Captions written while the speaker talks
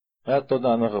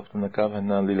toda na rapna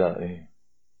kavena lila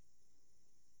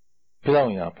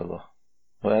pilaun ya pelo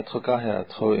wa troka ya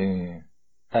tro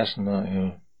asna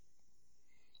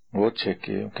wo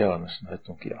cheki kevanas na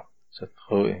tunkia se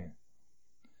tro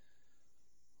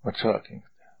wa tracking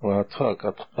wa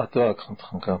troka atwa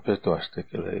kan peto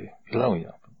astekele pilaun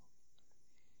ya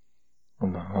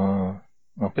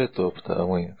na peto pta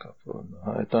awin kapo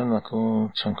etana ko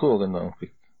chanko gana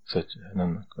pik sech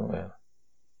nan ko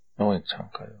awin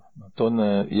chankayo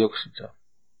tona yoksija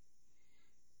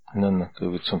nan ko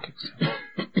vichonkix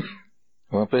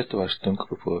wa peto astunk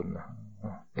po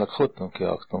la khotno ke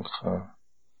aktunk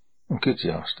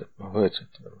kiti aste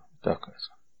hoechet takas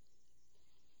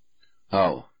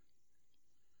au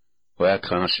wa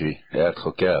transhi ya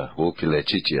troka wo pile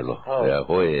chichelo ya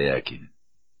hoye yaki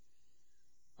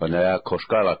ona ya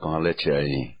koskala kan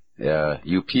leche ya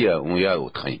upia ya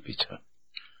utrain picha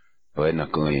wena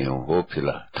kun wo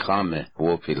pila trame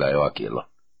wo pila yakilo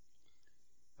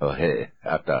he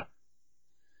ata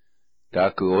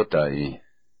taku ota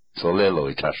solelo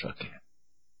itashake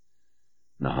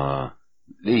na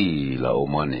li la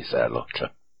omani salocha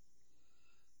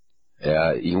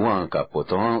ya iwan ka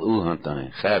poton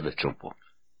uhantan khabe chumpo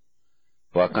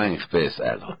wa kan spes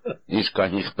alo is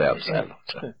kan ich spes alo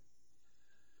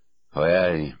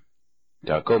Hoyai,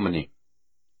 da komeni.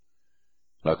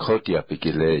 La khotia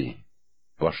pikilei,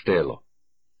 vastelo.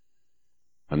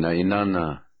 Ana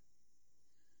inana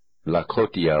la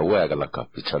khotia wega la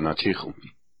kapicha na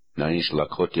chichumpi. Na ish la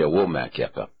khotia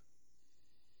womakiaka.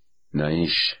 Na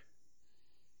ish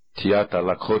tiata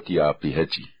la khotia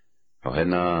pihechi.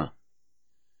 Ohena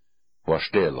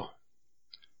vastelo.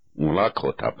 Un la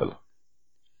khotapelo.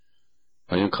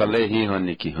 Ayun kalehi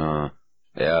haniki ha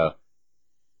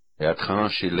ya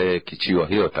tranchile kichiwa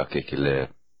hiota kekile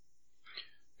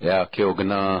ya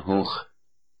keogna hoch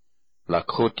la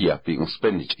khotia pi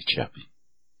unspenic chapi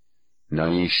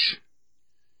naish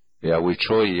ya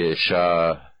wichoye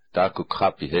sha taku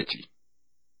khapi hechi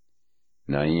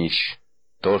naish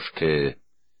toshke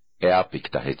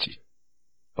eapik ta hechi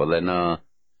olena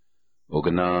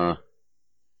ogna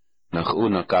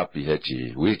nakhuna kapi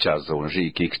hechi wicha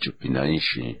zonji kikchupi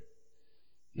naishi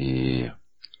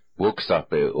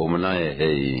Woksape omanae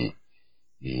hei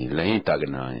lehin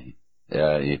tagnai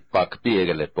ya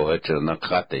pakpiegele poheter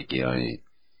nakhate ki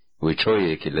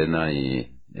wichoye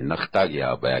kilenai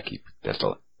nakhtagia bayaki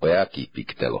tesla bayaki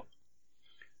piktelo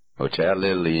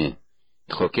ochaleli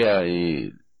khokea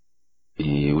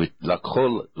wit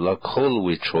lakhol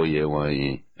wichoye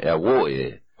wai ya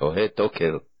woe ohe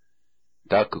tokel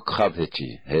taku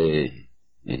khabhechi hei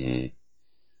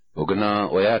Ogna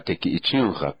oyate ki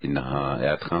ichiun rapina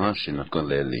ya tranche na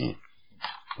konleli.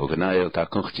 Ogna el ta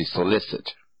konchi soleset.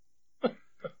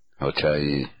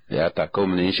 Ochai ya ta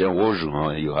komnisha woju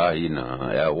yu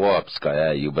haina ya wapska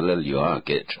ya yubelel yu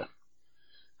ankecha.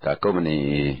 Ta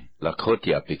komni la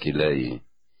khotia pikilei.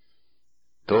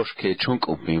 Toshke chunk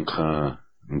upinka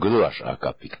nguluash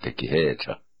akapik teki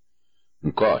hecha.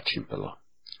 Nko chimpelo.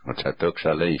 Ocha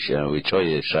toksha leisha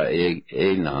wichoye sha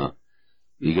na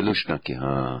Igelushna ki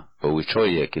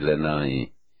owichoye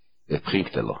kilenai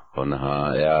priktelo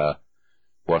ona ya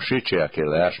washiche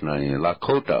akilashna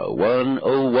Lakota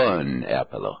 101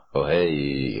 apelo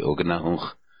hey ogna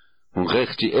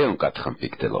rechti katram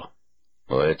piktelo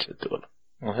oetzetol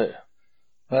hey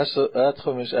also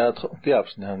atchomis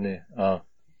piapsne hamne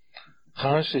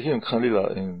khanse him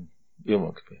khanlila in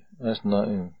yomokpe asna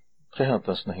in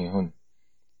khantasna hun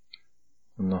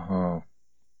na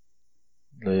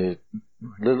le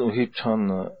hip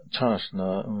chans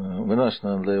na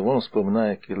venasna le wons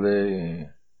pomnae ki le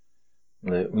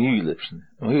uilipsne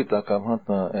hita kam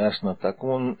hatna asna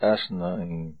takun asna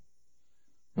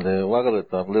le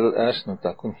wagaleta le asna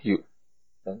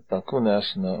takun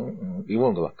asna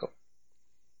iwonglaka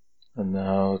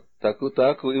na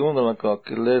taku iwonglaka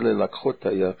ki le la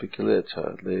khota ya pikilecha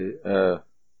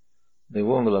le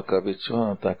wonglaka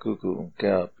bichon takuku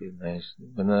kapi nice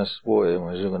venas boy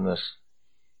majonas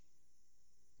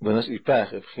Venas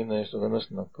ipach efchines venas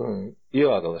na kun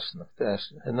iagalas na tas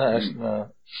na asna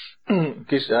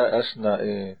kis asna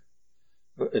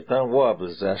etan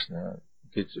wabels asna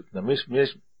kits na mis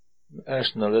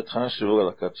asna le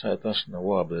transjugala katsa asna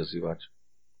wabels iwach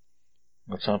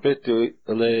na champeti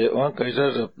le wanka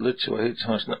izaza le chwahi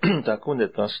transna takune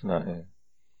tasna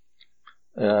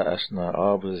asna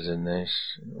abels enes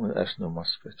asna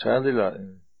maspe chandila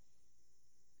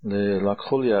le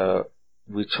lakholia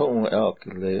Wichon elk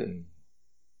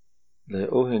le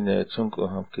ohine chunko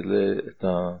hamkile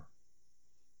eta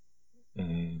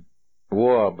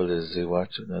وابلزي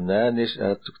واتش نانيش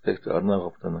اتكتكت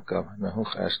أنغبتنكام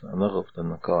نهوخ عشنا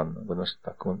أنغبتنكان ونش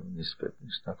تكون نسبة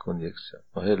نش تكون يكسر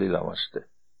وهلي لا واشته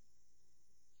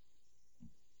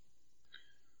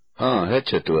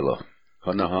هتشت ولا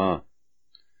هنا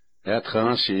يا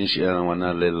تخانش إيش أنا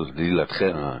وانا ليلة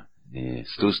خير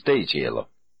ستو ستيج يلا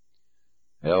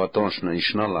يا وطنش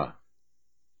نيشنالا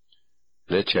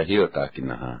لتشا هيو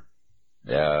تاكينا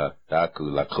يا تاكو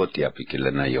لكوتيا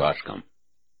بيكلنا يواشكم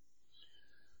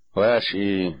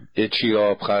واشي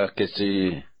اتشيو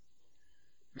بخاكسي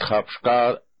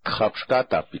خابشكا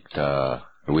تابيكتا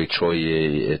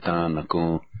ويتشوي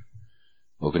اتانكو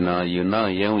وغنا يونا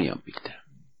يويا بيكتا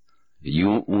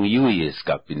يويس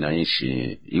كابينا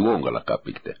إيشي يوونغلا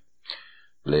كابيكتا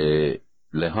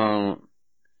لهان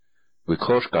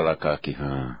ويكوشكا لكاكي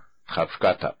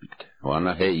خابشكا تابيكتا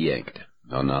وانا هي ينكتا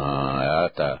وانا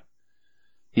اتا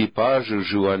يباجو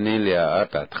جوانيليا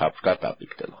اتا خابشكا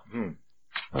تابيكتا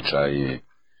وشاي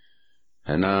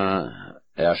هنا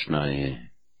اشنا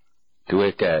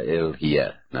تويكا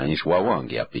هي نايش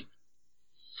واوانغ يابي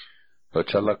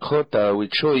وشالا كوتا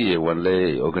ويتشوي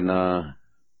وانلي اوغنا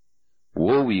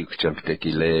ووي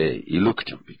كجمبتكي لي يلوك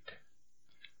جمبيت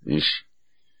إيش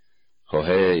هو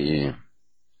هي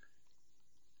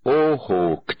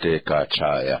اوهو كتكا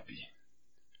تشايا بي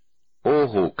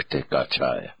اوهو كتكا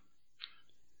تشايا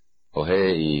هو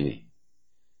هي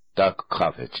تاك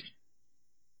كافيتي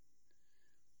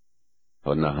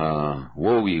هنا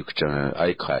ووي كجا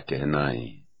ايكاكي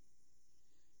هناي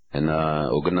هنا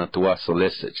اوغنا تواسو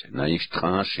لسج نايش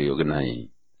ترانشي اوغناي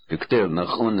تكتير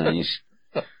نخونا ايش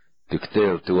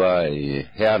تكتير تواي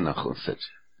هيانا خنسج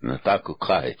نتاكو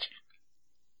كايتش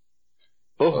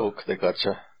اوهو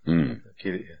كتكاتشا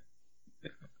كيري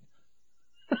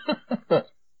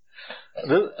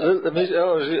مش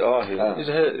اوجي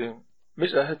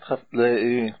مش اهد خف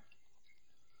لي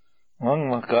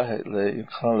ما كاه لي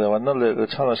خان لي وانا لي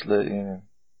تشالش لي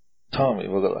تامي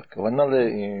وغلك وانا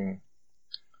لي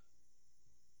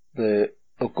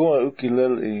اوكو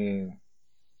اوكيلل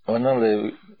وانا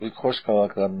لي ويكوشكا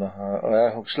كنا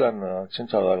يا هوكشلان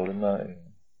تشنتالاغلنا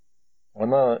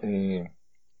وانا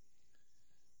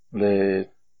ل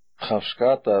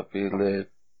خافشكاتا بي ل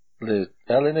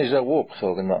اليني جاوب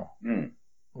خورنا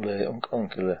ل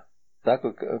انكله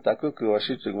تاكو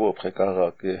كواشيت جوب خكارا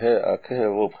كي هي اكه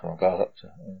وب خكارا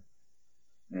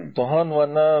توهان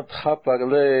وانا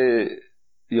تخابغلي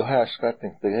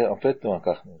يوهاشكاتين تي امبتو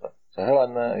كاخني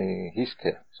سهوانا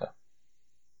هيسكه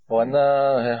وانا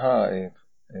ها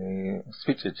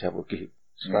سويتش جابوكي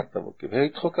سكاتا بوكي هي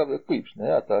تخوكا بكويبس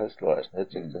نه اتا سلاش نه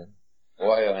تشين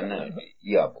وايا انا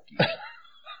يابوكي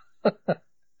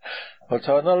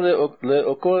وتانا ل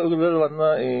اوكو ل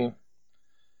وانا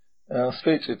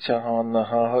سويتش تشانا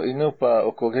ها انوبا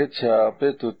اوكو هيتشا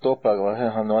بيتو توبا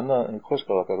وانا وانا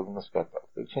كوسكا كاغنا سكاتا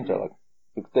تشينجا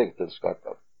تكتك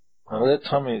سكاتا انا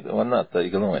تامي وانا تا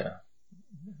يغنويا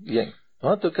ين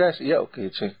هاتو كاش يا اوكي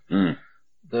تشي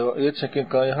ده يتشكين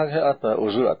كاي هاي أتا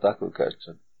وزول أتاكو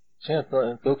كاشن شين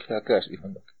توكي هكاش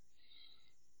يفندك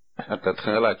حتى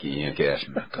تخيلك إيه كاش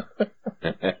معك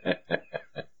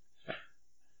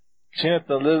شين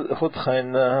تلل خد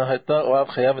خين هتا واب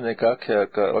خيامني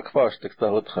كاك وكفاش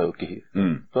تكتا خد خيوكي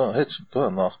تو هتش تو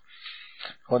ناخ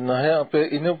هنا هي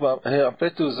أبي إنه هي أبي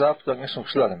تو زاف تانيش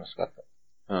مشلاه مسكتا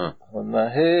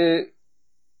هنا هي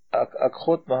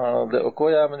أخذ ما ده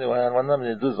أكويا مني وهي أنا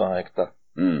مني دوزا هيكتا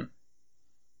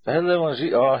هلا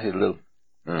وجي هلل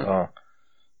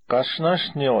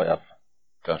كاشناش نيو ياب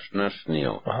كاشناش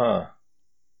نيو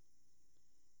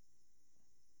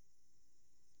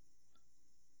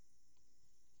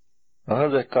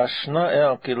هذا كاشنا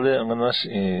يا كله مناش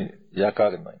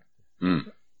ياكارنا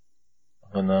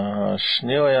أنا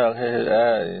شنيو يا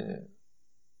هي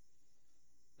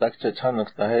تكتش هانك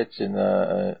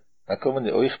تهيتنا أكمل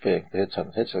أويخ بيك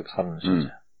تهيتنا هيتشك خامن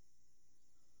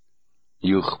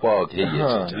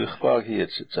يخباق هي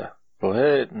تشتا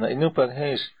وهي نينوبر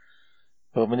هيش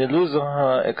ومن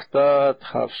اللوزها اكتا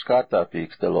تخافشكاتا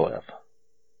بيك تلويا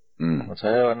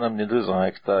وتهيو أنا من اللوزها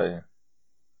اكتا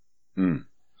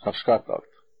خافشكاتا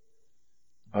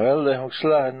وهي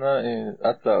هوكشلا هنا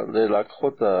أتا ليلاك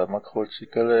خوتا مكخولشي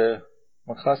كله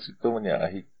مخاسي تومنيا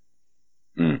أهي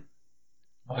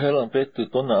وهي لن بيتو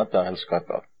تونا أتا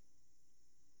هلشكاتا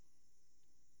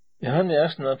يهاني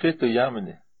أشنا بيتو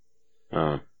يامني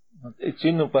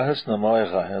إتشينو بحثنا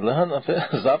موايغا لهن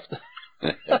أفي زفت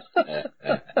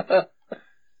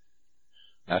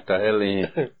أتا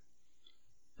هلي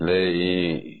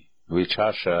لي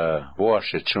ويتشاشا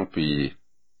واشي تشمبي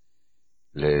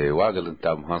لي واغلن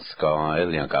تام هانسكا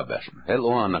إليان كاباشنا هل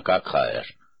وانا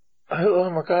كاكاياشنا Oh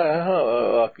my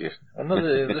God, akis.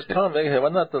 Another this time they have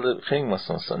another king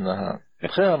masons and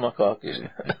akis.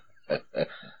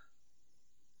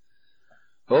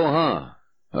 Well,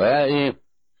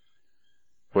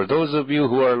 for those of you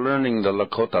who are learning the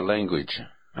Lakota language,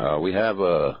 we have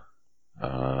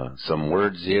some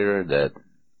words here that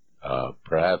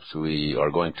perhaps we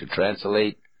are going to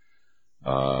translate,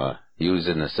 use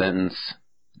in a sentence,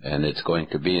 and it's going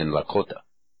to be in Lakota.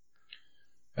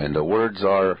 And the words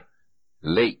are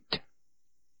late,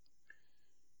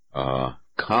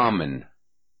 common,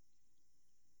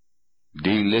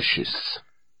 delicious,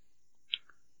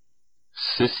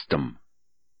 system,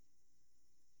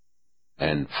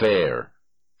 and fair.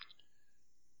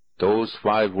 Those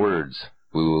 5 words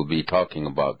we will be talking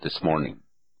about this morning.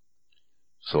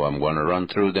 So I'm going to run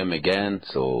through them again,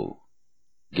 so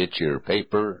get your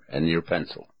paper and your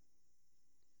pencil.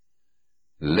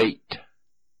 Late.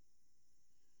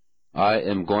 I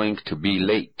am going to be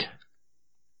late.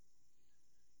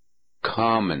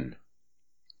 Common.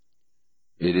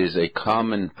 It is a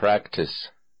common practice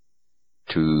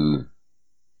to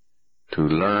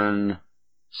learn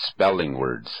spelling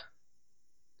words.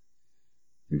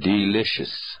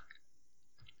 Delicious.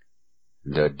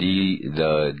 The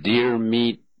deer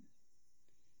meat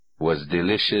was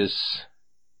delicious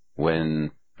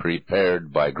when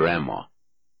prepared by Grandma.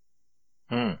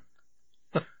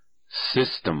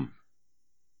 System.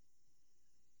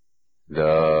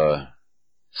 The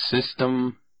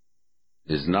system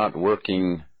is not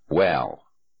working well.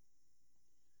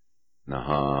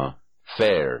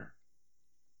 Fair.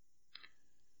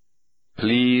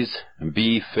 Please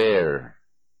be fair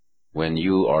when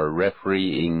you are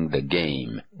refereeing the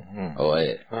game.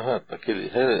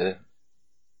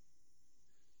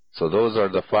 So those are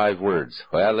the 5 words.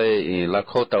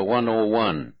 Lakota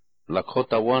 101.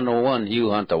 Lakota 101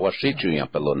 hiu hanta washichu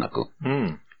yampelo naku.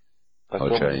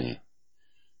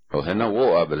 Hena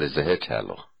wo abele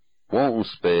zehechalo. Wo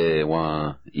uspe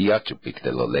wa iachu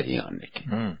piktelo lehi aniki.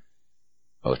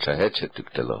 Heche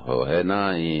tuktelo.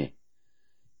 Hena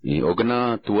I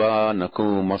ogna tua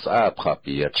naku mas'ab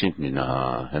khapi ya chintni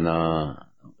na hena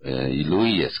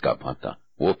ilui eskapanta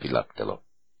wo pilaktelo.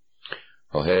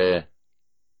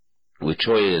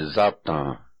 Wichoye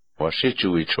zaptan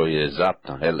washichu wichoye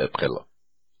zaptan hel epkelo.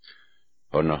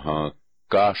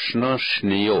 Kashna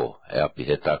shnio api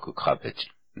hetaku khapechi.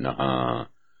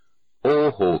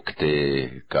 Oho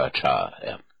kte kacha.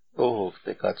 Oho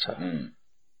kte kacha.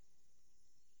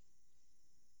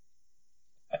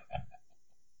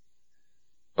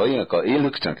 Oye, ko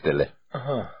iluk chanktele.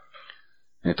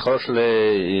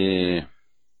 Troshle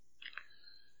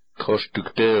trosh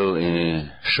tuktel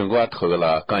shungwat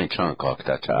khogala kain chan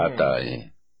kakta chata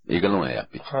igalon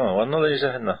yapi. Wanno le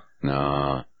jahna.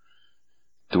 Na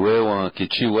tuwe wa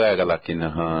kichi wagala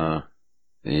kina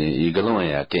igalon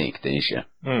ya kenk tensha.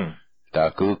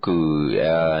 Takuku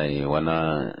ya wana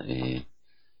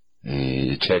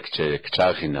check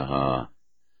chachina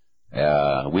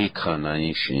weekana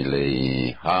ishi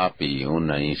le happy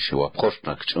una ishi wa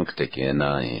postnak chunkte ke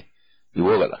na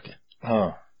iwogalake.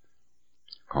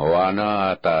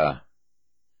 Wana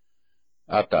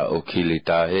ata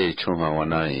okilita he chuma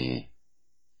wana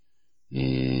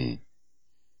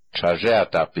traje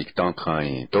ata piktan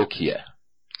kan Tokia.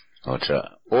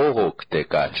 Ocha oho kte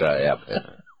kacha yape.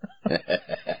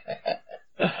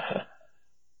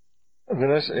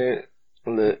 Genas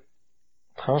le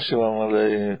Tansiwa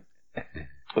le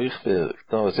oichve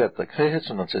dan zet dat hij het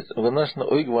zo'n zet. Genas na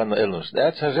oigwan elons.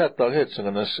 Dat hij zet dat het zo'n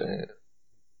genas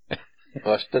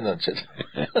was dan zet.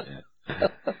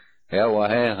 Ja,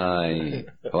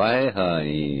 wahe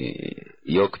hai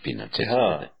yokpina zet.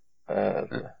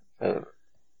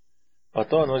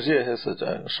 Ata no je het zo.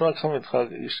 Swak samit ga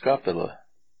iskapelo.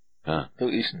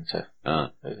 Doe isen zet.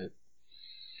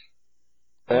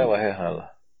 Ja, wahe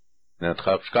hala. Net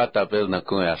khapskata pel na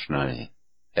kunasna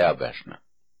herbashna.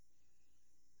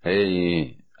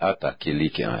 Hey ata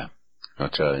kiliki aya.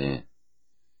 Acha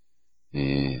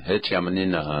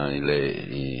hetiamanina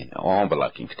ile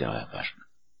omblaking te aya bashna.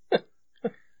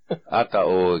 Ata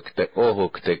oho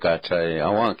kte kacha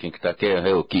awanking ta ke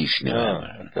heo kishni.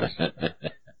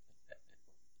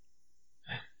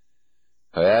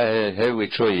 He we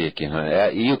choye ki ha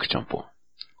yuk champo.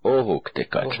 Oho kte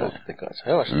kacha. Oho kte kacha.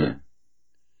 Hewashne.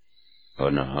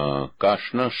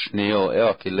 Kashna shnio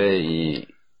eakile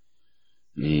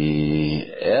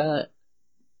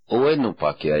owenu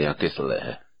pakia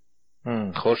yankisle.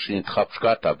 Khoshin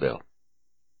khapskata bel.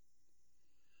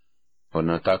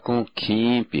 Takun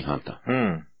kimpi hanta.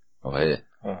 Ohe.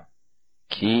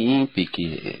 Kimpi ki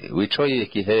wichoye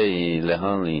ki he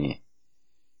lehani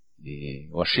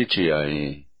washichi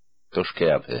ai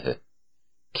Toshkeab,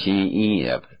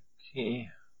 Kiab.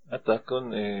 Atakun,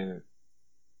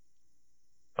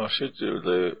 shit,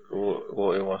 the,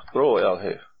 was throw out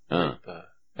here.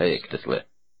 Hey, Kisle.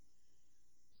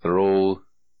 Throw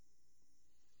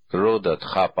that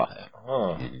Hapa.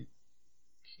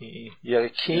 Ja,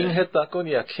 king het takun,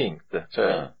 ja, king. That's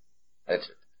it.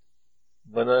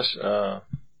 Vanas,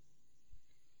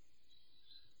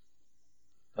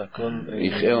 takun,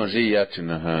 Ich zie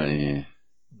jatuna,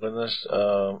 vanas,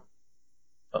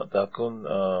 takun,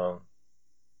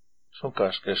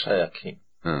 sunkaske saya king.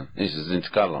 Is het in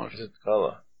Skalange? Is het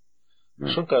kala?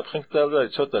 Sunka brengt daar wel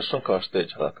chota sunka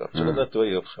stage raka. Zo dat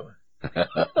twee op zo.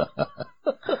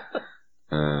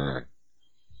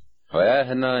 Ja,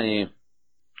 hena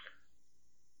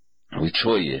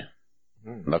wichoye.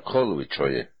 La kol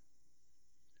wichoye.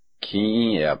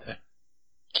 Ki yap.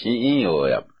 Ki o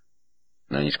yap.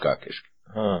 Na iskakesh.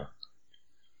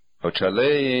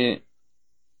 Ochale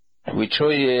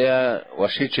wichoye ya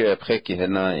washiche preki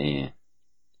hena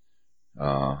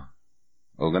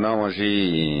ogana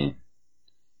waji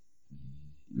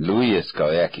Louis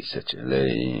Kawaki such a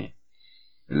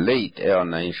late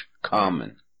nice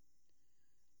common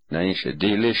nice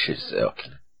delicious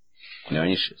alkaline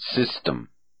nice system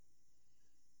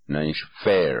nice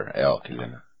fair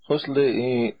alkaline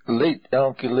Hosle late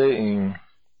alkaline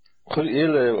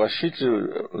Ele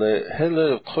washitu le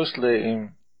hele hosle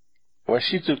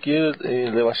washitu kiel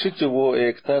le washitu wo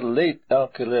ekta late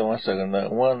alkaline wasagana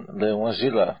one le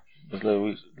wazila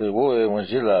le wo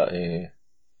wazila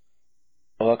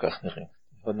Wakach neching.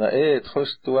 Van het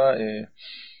hostua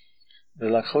de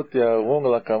lakhotia wong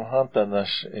lakam hanta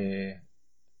nas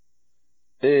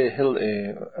hel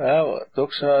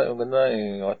doksa ungana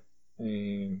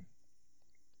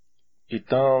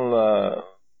itan la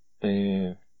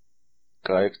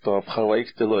kijk to op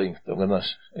hawaik te loing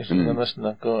toganas is toganas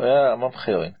na ko amap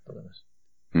khering toganas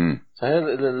sa hel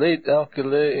le late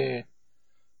alkele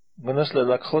ganas le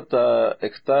lakhota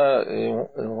ekta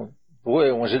Wo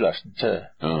evangelisation,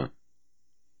 tja.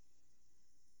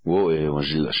 Wo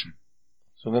evangelisation.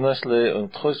 So ganasle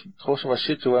und tros was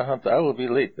we hand oude be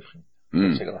later.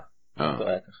 Segala.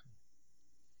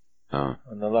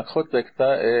 En dan la god ek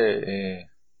ta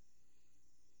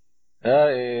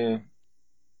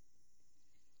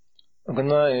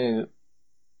gana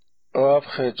af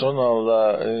ge journal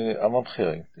amap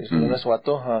khering. Is ganas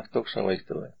wato ha tok sa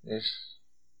wektele. Is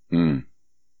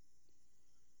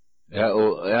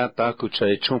Ja, taku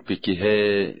chai chumpi ki he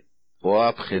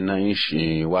oapre na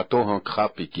ishi watohan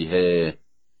krapi ki he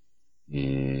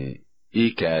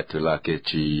ika la ke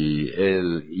chi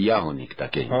el yahonik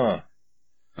take.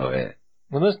 Oe.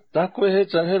 Munus taku he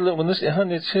chahel munus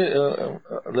ehani che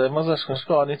le mazas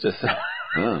konsko ani che.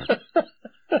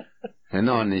 He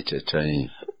no ani che chai.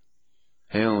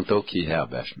 He un toki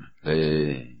herbashna. Le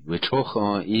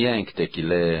wichohan ienk teki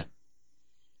le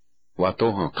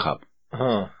watohan krap.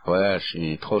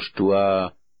 Hoyashi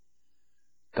troshtua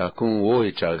takun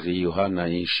woichari yohana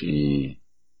ishi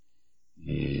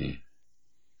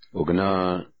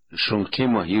ogna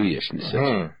shunkima hiyesh nise.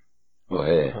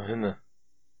 Ohe.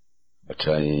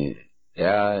 Achai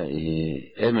ya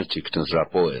emechik tun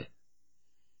rapoe.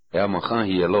 Ya machan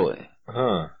hieloe.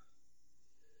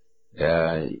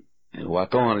 Ya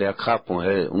waton le krapon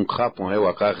he krapon he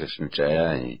wakakish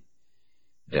nchaya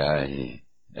ya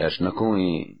Es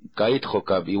nakui kait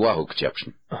khokab iwahuk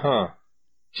chapshin.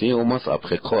 Si umas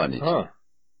apre khoani.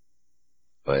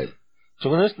 Vai.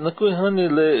 Soganes nakui hani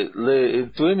le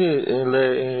tueni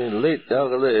le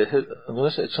dagle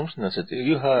gonas soms naset.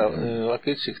 You have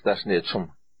wakit sik das net som.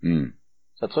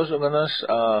 Sa tros oganas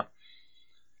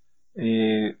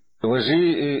wazi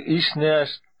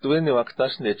isnes tueni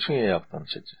waktas net chun yaptan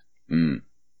set.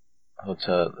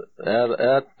 Hocha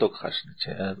tok khashne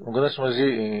unganas mazi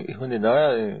ihuni na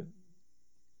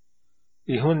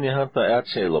ihuni hanta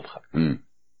chelop kha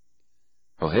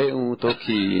he un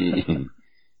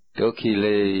toki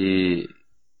le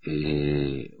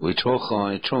we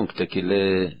chokha chonk tekile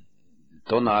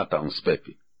tonata un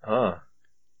spepi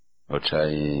hocha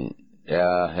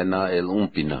ya hena el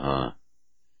umpina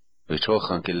we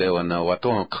chokha kile wana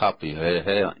waton khapi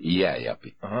he yapi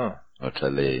hocha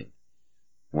le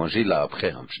Wangila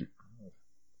après Hamschen.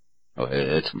 Oh,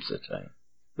 jetzt muss es sein.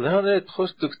 Dann hat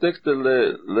trost tekst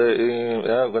le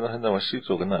ja, wenn er was sieht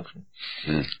so genau.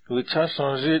 Du kannst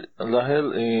changer la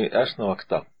hel erst noch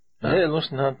akta. Hel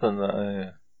muss nan dann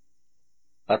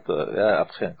at ja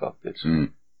après kapitels.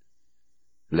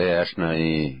 Le erst na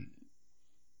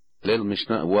le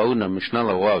mishna wauna mishna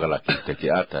la wagala ki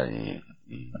ata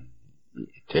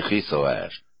techiso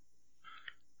erst.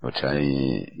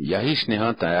 Ochai yahish ne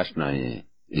hanta erst na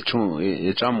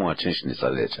it's a more attention is a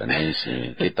letter, and I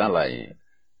see it like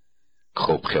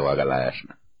hope Hewagalash.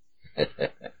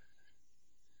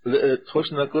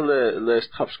 Точно куле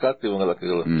стхапскати вона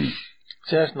куле.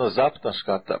 Сейчас на запта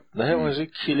ската. На хе же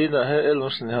килина хе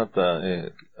элос не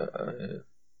хата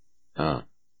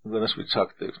Гона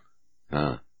свичакте.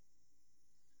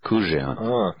 Кужеан.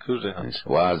 Кужеан.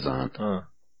 Вазант.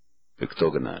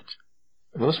 Пиктогнат.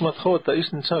 Ну смотрота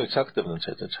ишн чакте вон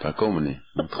чете. Такомни.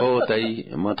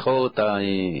 Матрота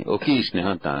и окишне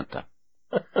хантанта.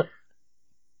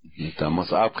 Та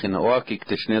мос апхина окик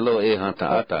тшнело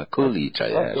ханта ата кули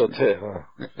чая.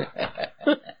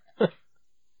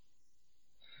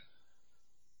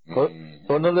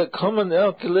 Onale common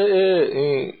elkele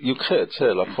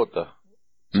yukhe la fota.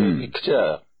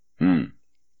 Ikcha.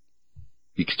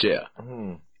 Ikcha.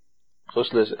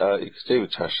 Khosles ikcha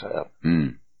chasha.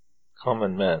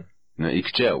 Common man. Na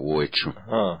ikcha woichu.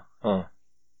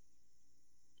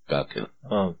 Gakel.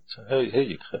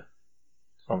 Hey ikcha.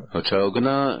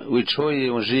 Ochagna wichoy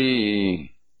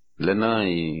onji lena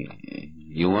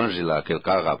yuanji la kel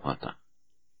karapata.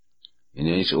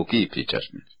 Inis oki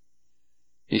pichasne.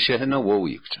 Ishehna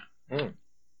wowikcha.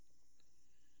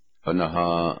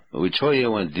 Ona wichoy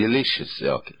one delicious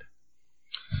yakil.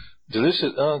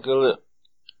 Delicious uncle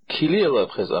Kiliela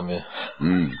presame.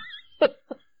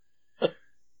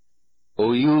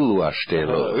 Oyul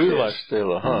washtelo. Oyul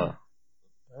washtelo,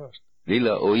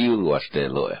 Lila oyul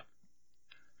washtelo.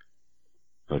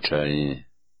 Ochai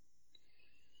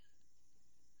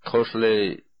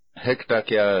Kosle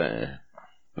hektakia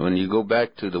when you go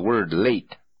back to the word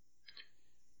late,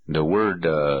 the word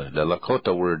the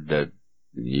Lakota word that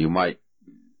you might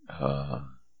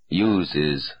use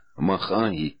is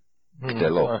Machahi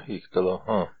Ktelo.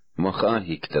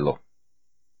 Machahi Ktelo.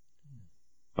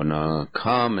 On a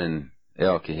common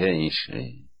Elkiheish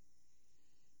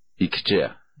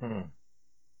Ikche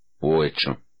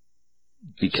Woechum.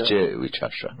 Ikche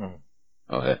Wichasha.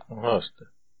 Oh,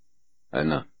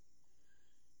 Anna.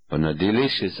 On a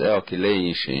delicious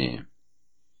Elkileish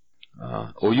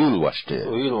Oyul washte.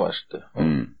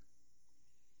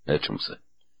 Echumse.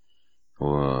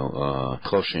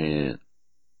 Troshin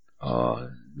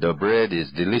the bread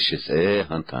is delicious,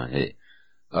 Hantan,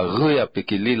 Aruya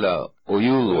pikilila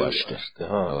oyul washte.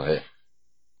 Oh,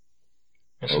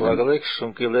 Swagalek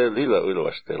sunkile lila oyul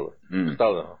washtelo.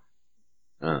 Stala.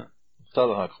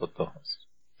 Stala hakoto.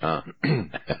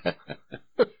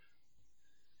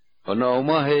 Ona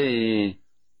oma he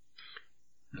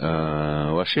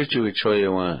washichu wichoye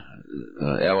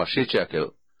washichu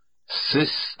ke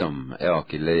system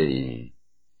elkile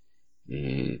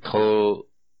tro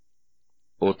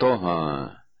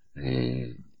otoha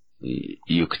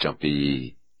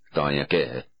yukchampi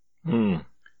tanyake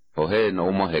ohe no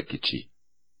oma he kichi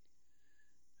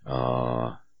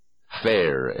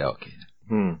fair elki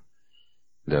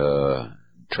the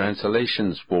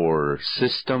translations for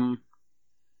system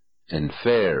and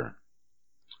fair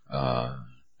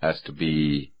has to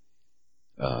be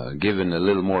given a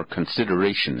little more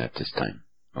consideration at this time.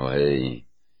 We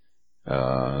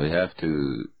have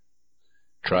to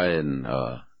try and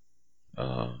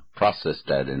process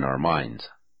that in our minds.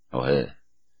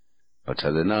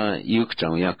 Ochadena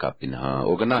yukchang yakapin ha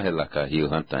ogana helaka hiu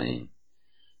hantai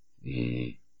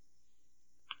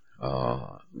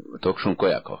tokshun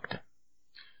koyakokte.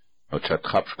 Ochat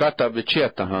khapskata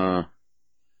bichiata ha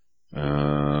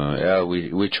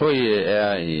we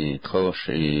choye trosh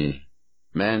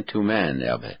man to man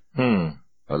yabe.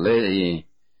 Ale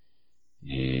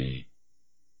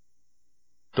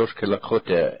toshke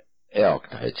lakote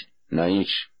elkta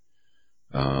naish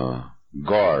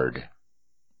guard.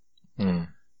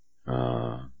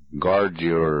 Guard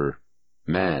your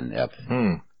man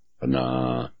yabe.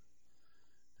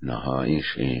 Na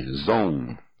ish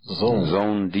zone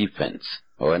defense.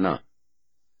 Oh na.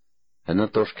 And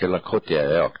not toshke lakote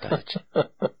elkta.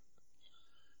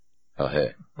 Oh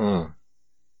hey.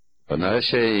 But now I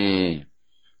say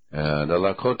the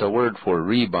Lakota word for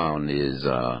rebound is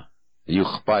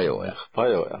yuchpayo.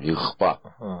 Yuchpa.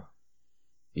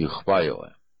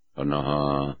 Yuchpayo. And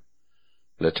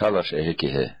letalash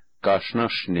ehekihe.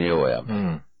 Kashnash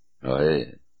neoyam.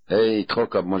 Hey,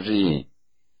 troka maji.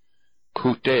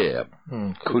 Kuteo.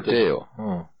 Kuteo.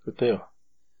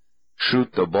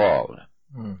 Shoot the ball.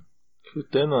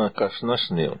 Kutena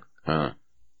kashnash neo. That's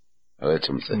what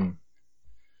I'm saying.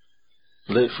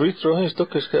 The free throw is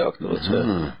toch eens geakt.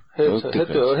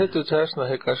 Het doet haast naar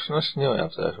hekash na sneeuw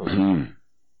hebt.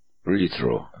 Free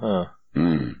throw.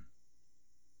 And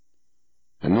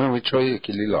when we try to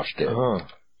kill lost it.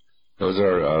 Those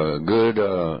are good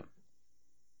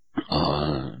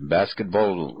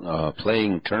basketball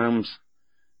playing terms,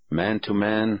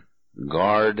 man-to-man,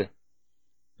 guard,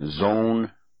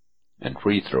 zone, and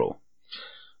free throw.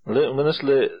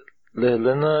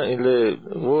 Lena ile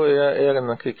voya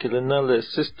erna kikilena le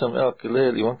system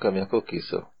alkile liwanka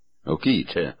miakokiso. Okay,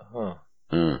 che.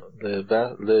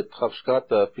 Le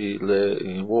trapskata pi le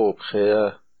wo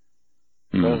prea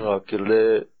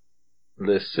alkile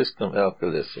le system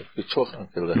alkile so. Vichoch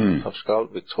alkile trapskal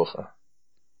vichocha.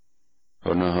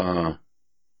 Ona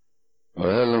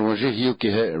well, moje hiu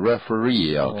ki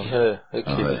referee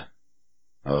alkile.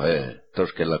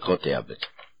 Torske la kote abet.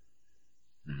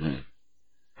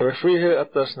 Referee here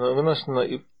at us na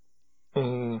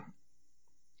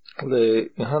le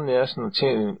han yasna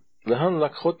chin le han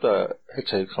lakota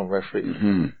hechay kan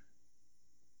referee.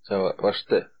 So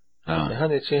washte. Le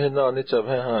han chin na ni chab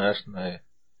han yasna.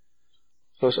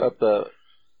 So at the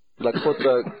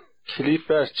lakota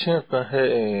khilipas chin ta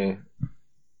hai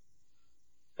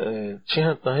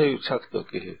chin ta hai chakto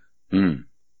ki.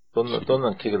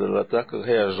 Donna kigla la tak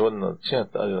hai zona chin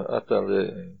ta ata le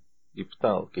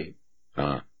iptal ki.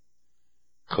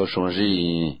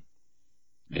 Khoshanji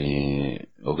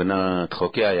ogna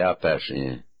trokia ya pash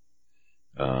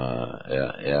ya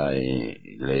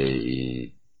le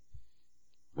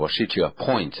washitia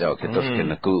points out que toske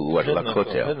na ku wat la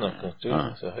kotel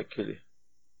so hakili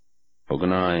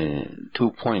ogna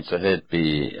 2 points ahead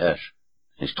be ash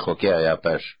is trokia ya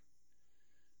pash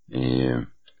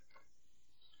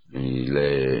le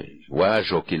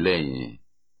wajo ki le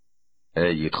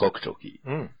yi troktoki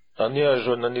Ania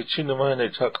jona ni chino mahane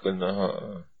chakna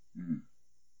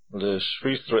le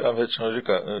shvistro ave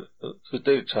chanjika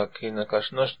sute chakina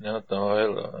kashnash nya ta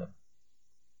hela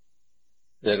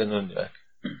yaganun yak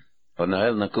ona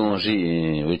hel na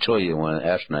kunji we choy one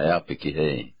ashna apiki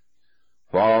hey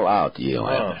fall out you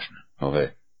ashna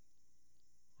okay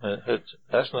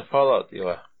ashna fall out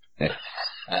you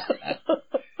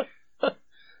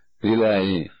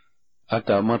Vilai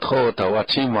Ata matro ta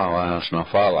wachima wa ashna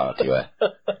fall out you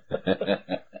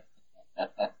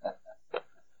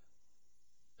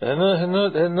هنا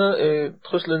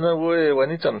تخش لنا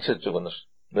ونيتم سجونش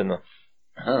لنا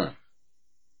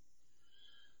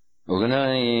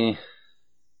وغنا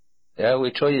يا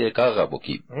ويتشوي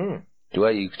كاغابوكي دوا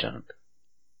يكشانت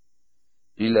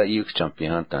إلا يكشان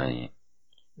بيان تاني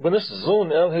بنس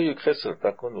زون ال هي يكسر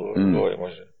تكون لوي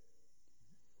مجا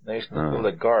نيش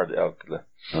نقول guard ال كلا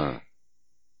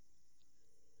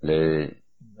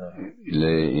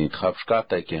le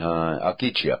trapskata ki ha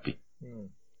akichiapi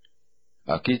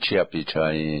Akichiapi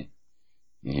chai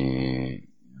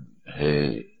he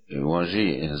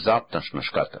wanji zaptash na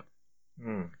shkata.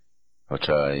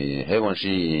 Chai he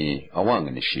wanji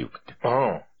awang ni shiukt.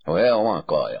 O he awang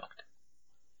kayak.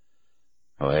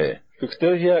 O he.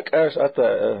 Fikter hiak ars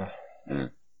ata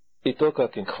itoka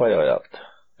kin kwaya yakt.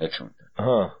 Echun.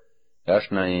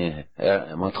 Ashna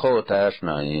matrota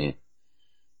ashna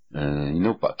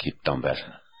inupa kip tamber.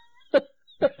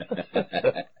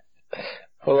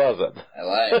 Holazad. I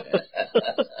like it.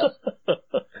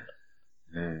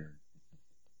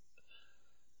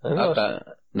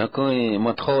 Ata nakoi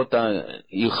matrota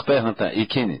yukhpehanta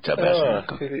ikini tabashna.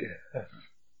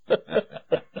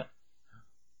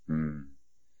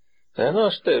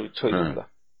 Ano ste choyla.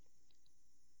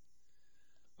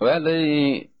 Well,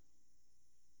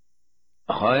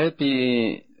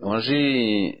 happy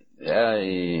wanji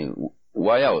ai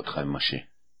wayout khamashi.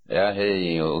 Ja,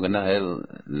 hey, ogna hel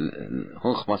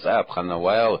hoch mas ab khana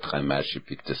wild khamashi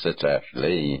pikte setra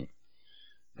lei.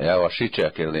 Ja, washicha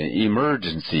kele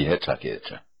emergency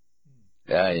hetakecha.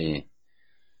 Ja, hi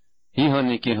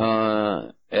hani ki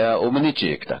ha ja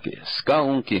omnichi ektake.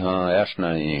 Skaun ki ha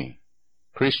ashna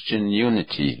Christian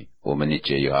unity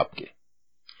omnichi yohapke.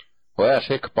 Wa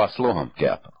shek pasloham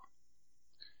kap.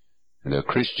 The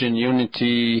Christian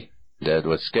unity that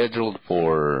was scheduled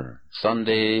for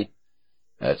Sunday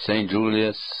at St.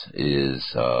 Julius is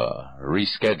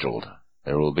rescheduled.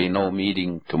 There will be no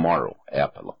meeting tomorrow.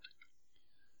 Apple.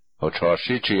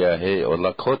 Otrashichia he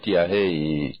olakotia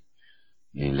he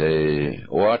ile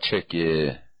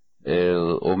oacheke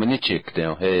el omnichik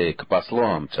de he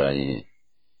kapasloam chai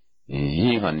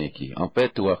hi haniki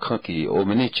ampetu akhanki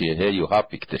omnichi he yu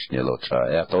hapik teshnelo cha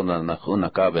ya tona na khuna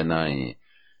kabe nai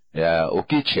ya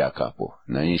okichia kapo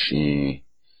na ishi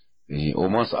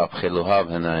Omos apchelohav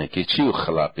hena kichiu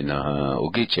khalapina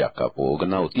ogichi akapo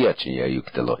ogna utiachi ya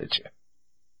yuktelo heche.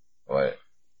 Ouais,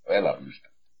 la mista.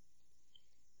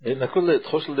 Nakule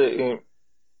troshel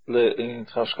le in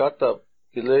trashkata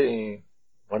ile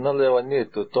wanale wani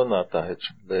to tonata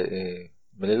hech le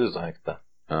menelu zaikta.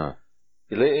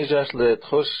 Ile ijas le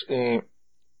trosh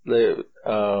le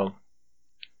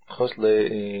خش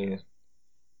لي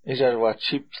إيجار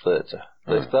واتشيب لجا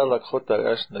لستا لك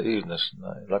خطة أشنا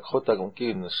إيرنشنا لك خطة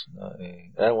كمكيرنشنا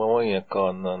أول وين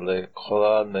كان لك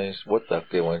خلا نيش وطا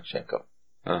كيوان شنكا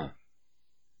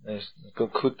نيش نكون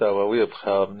كوتا وويب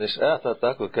خاب نيش أعطى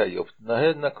تاكو كايوب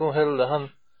نهيد نكون هل لهن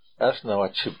أشنا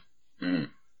واتشيب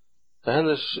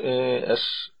فهلش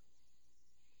أش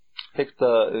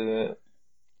هكتا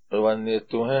واني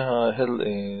توها هل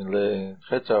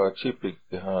لخطة واتشيبك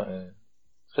ها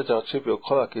خطة واتشيب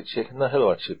وخلا كيتشيك نا هل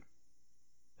واتشيب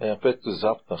بيتو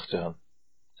زابط نخجهن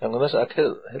شانغناش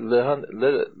أكل لهن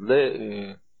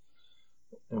ل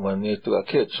واني تو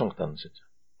أكيد شنكتان شجع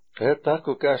هل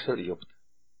تاكو كاش هل يوبت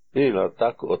إلا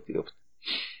تاكو أوتي يوبت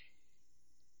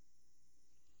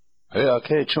هي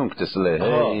أكيد شنكتس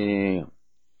له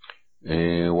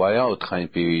وياو تخين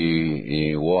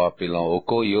بي وابيلان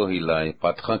أوكو يوهي لاي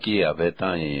باتخان كي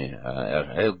أبتاني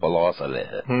هل بلاصة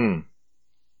له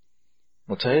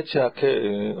متهيأ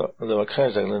كي لو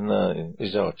كان جعلنا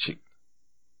إجابة شيء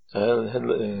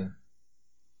هل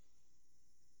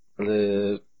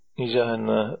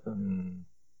إجاهنا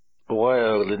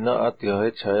ويا لنا أتي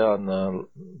هاي شيئا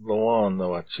لوان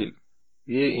واتشيب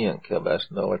يين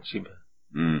كباش نواتشيب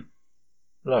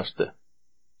لاشته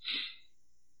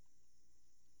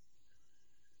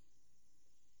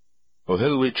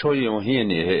وهل ويتشوي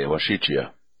وهيني هي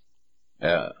وشيتشيا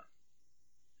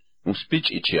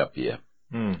speech إتشابيا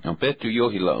بيتو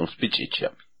يوهي لا speech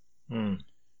إتشابيا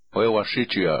هو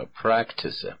وشيتشيا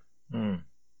practice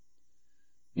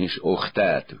إيش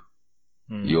أختاتو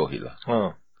يوهي لا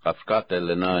أفكات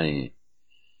لناي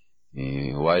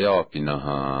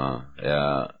ويابينها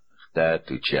يا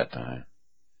أختاتو تشاتا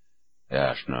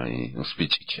يا شناي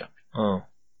speech إتشابيا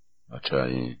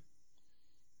أتشاي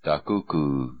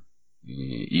تاكوكو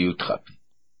يوترابي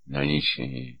نايش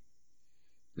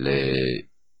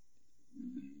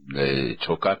le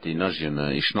chokati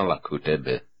najina ishnala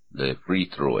kutebe le free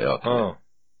throw ya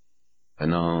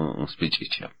ana speech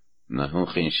na hun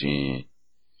khinshi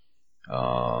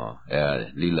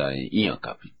lila ian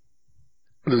kapi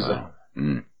luza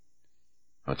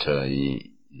acha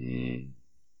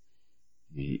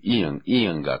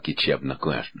ian ga kichab na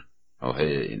kunashna o he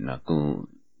na kun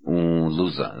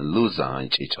luza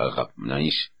ichi chagap na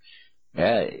ish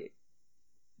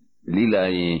lila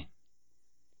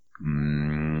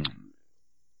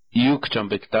يوكتشن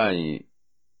بكتاي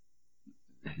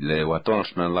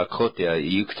لواتونشنا لاكوتيا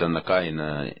يوكتشن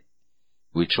نكاينا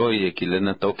ويتشوي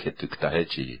كيلنا توكت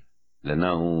كتاهجي لنا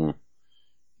هو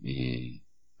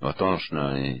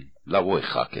واتونشنا لا وي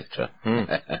خاكتشا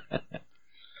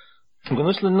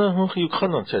قلناش لنا هو خيوك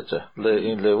خلنا تشاتشا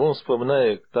لونس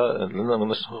بمنايك لنا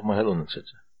قلناش هو مهلون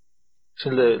تشاتشا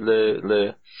شن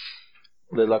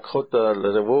للاكخوتا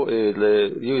لربو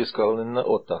ليويس كالنا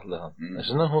أوتا لها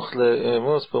عشان هوخ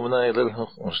لموس بمناي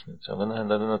للهوخ مشني عشان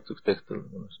هنا تكتكتل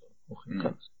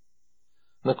مخيكان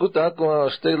نكوت أكو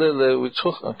أشتغل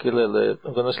لويتشوخ كله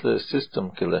لغناش لسيستم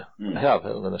كله هاب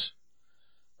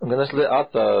غناش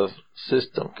لأتا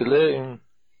سيستم كله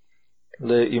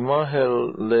لإماهل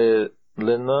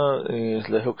لنا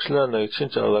لهوكشلنا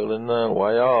يتشنش على لنا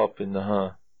ويا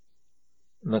بينها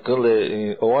نقول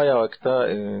ويا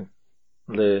وقتا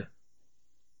le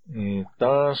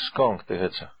dans kong te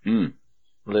hecha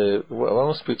le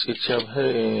vamos pitch ichab he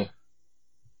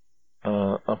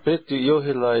a peti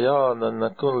yohila ya na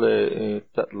kule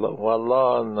wala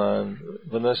na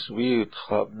venas wiut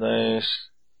khabnes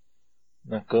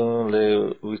na kule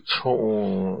wicho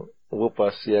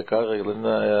wupasia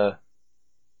kareglena ya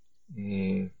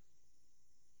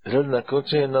lna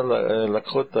kochena la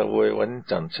khota wo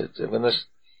wanchan che venas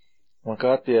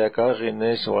Makati ya kari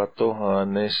nes watoha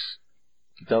nes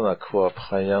kitana kwa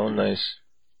pchayau nes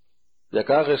ya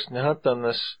kari snihata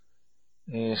nes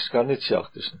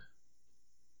skarnitsiaktis.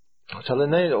 Chale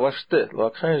nei washte lo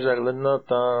akhan jaglena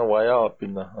ta waya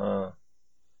pina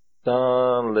ta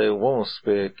le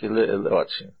wonspe kile el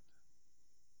wachi.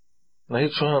 Nahi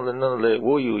chuhan lena le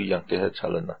woyu yanke he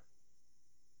chalena.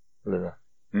 Lena.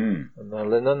 Na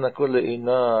lena na kule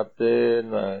ina te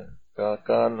na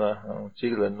كان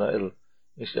تيجلنا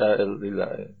إسرائيل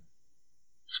إلى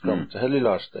سكم تهلي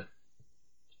لاسته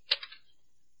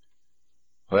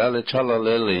ويا تشالا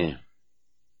للي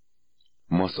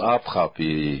مصاب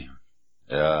خابي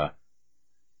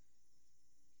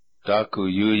تاكو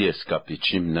يويس كابي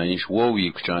تشيم نايش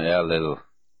ووي كشان يالل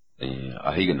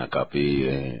أهيجنا كابي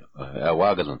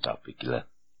أواجلن تابي كلا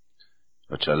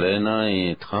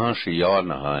وتشالنا تخانشي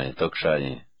يارنا هاي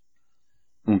تكشاي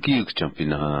unkiuk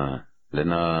champina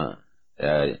lena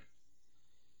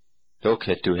tok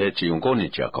hetu hechi ungoni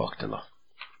cha koktela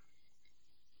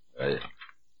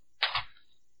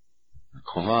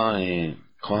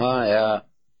koha ya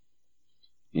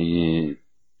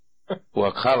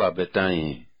wakala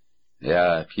betai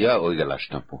ya pia oigala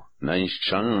stampo na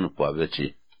inshanun po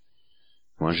aveci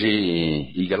manji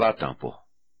igala tampo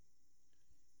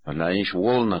na ish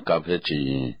wolna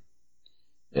kapeci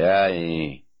ya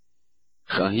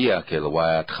khahia ke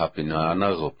waya khapina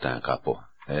anagoptan kapo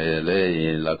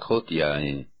le la khotia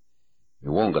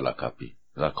wongala kapi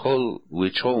la khol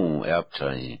wichon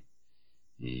apchai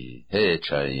he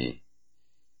chai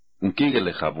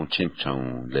unkigele khabun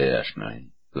chimpchang le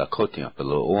ashnai la khotia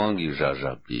pelo wangi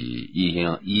jaja bi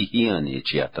ihian ni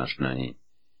chiatashnai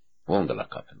wongala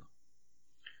kapelo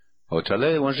o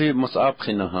chale wanji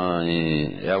musapkhina ha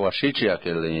ya washichi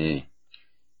akele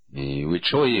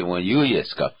wichoi wan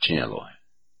yuyes kapchelo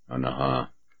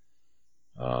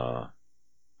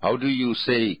how do you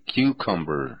say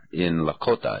cucumber in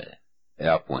Lakota?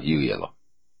 Apwan yuyelo.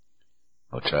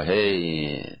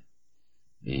 Ochahe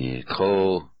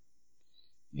ko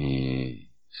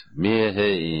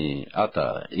mehe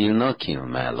ata ilnakin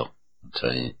malo.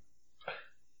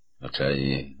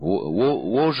 Ochahe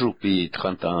wojupi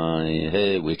trantan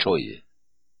he wichoi.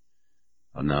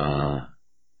 Ona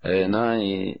na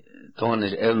ton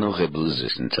elno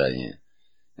rebuzes ntai.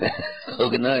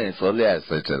 Ognae solia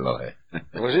sechelo.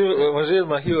 Może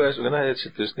ma hiłeś, ognae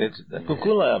czytys nie czyta.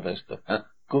 Kukula ja best.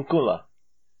 Kukula.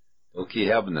 Oki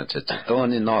habna czyta. To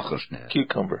nie nachosne.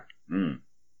 Cucumber.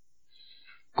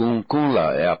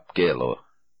 Kukula ja kelo.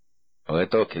 O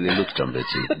to kili luktam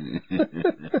beci.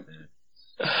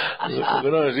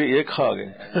 Ognae zi je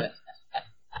kage.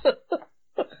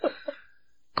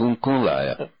 Kukula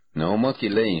ja. No maki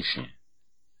leinshi.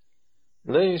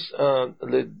 Leins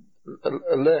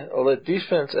le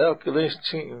defense elke leins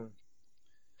team.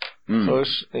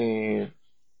 Dus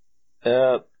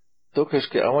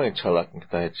dokeske amai chalaken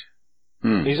ktait.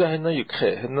 Isa henna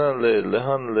yukhe henna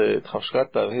lehan le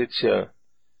tafskata hitja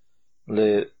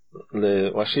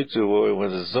le washitu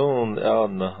was a zone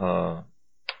out na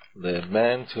le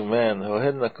man to man ho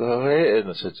henna ko he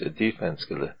in such a defense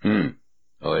kele.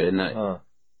 O henna.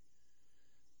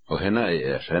 O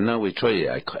henna we try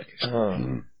I quite.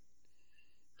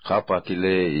 Khapa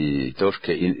kile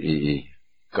toshke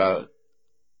ka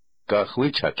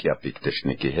khwicha kia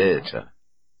pikteshniki hecha.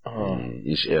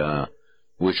 Is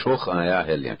wichoch an ya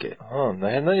helyanke. Na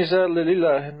henna isa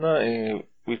lila henna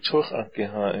wichoch anke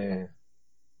ha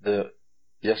de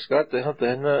yaskate ha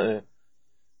henna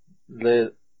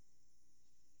le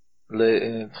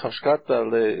khashkata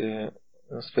le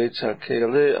specha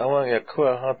kele awan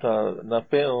yakwa hata na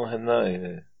peo henna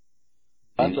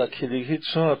ata kili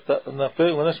hitso na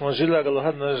peo manas majila galo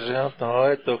hadna jehata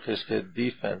haeto keske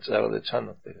defense ale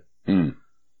chanate.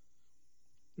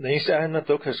 Neisa henna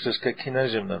to keske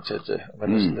kinajim na tete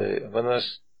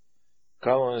manas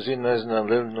kawan zinas na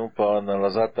lel nupa na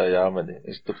lazata yamani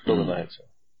is tukto na hitso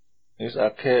is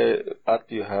ake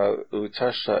atu ha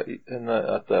uchasha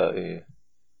henna ata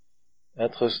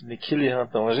Atros nikili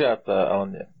hanta majata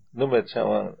awanya. Numet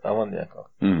chawan awanya ka.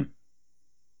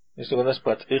 Is to ganas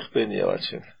pat ich ben ja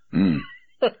watching.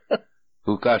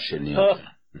 Hoe kashen je?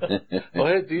 Oh,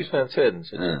 het defense heden.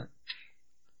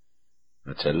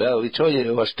 Het leo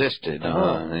ichoye was teste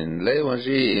na en leo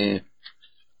zi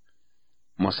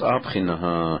mas abkhina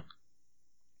ha.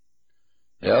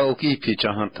 Ja oki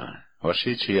picha hanta.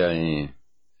 Washichi ya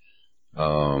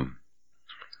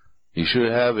you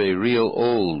should have a real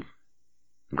old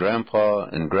grandpa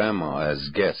and grandma as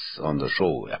guests on the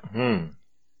show.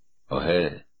 Oh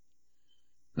hey.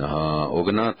 Na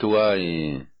ognatua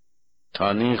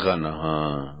taniga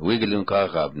na wigilun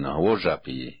kagab na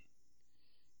wojapi.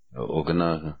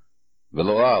 Ogna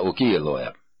veloa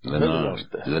ukielo.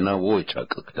 Lena woicha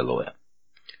kukteloya.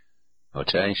 O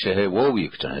chain shehe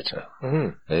wowik chacha.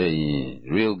 Hey,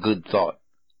 real good thought.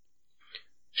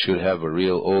 Should have a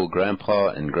real old grandpa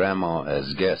and grandma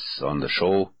as guests on the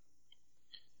show.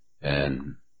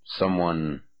 And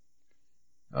someone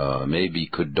maybe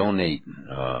could donate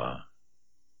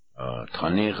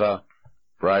taniga,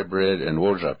 rye bread, and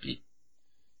wojapi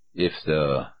if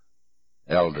the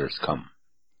elders come.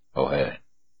 Oh hey.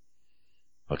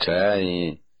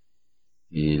 Okay.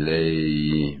 Il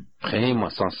prima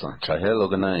sansan. Chahel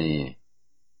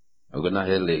ogana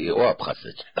hele o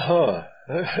aprasech. Oh.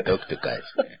 Dokter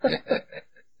guys.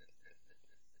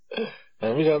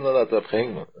 Mi gaan naar dat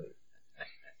brengen.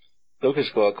 Ook is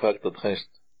gewoon kwak dat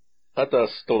geest. Ata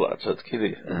stola chat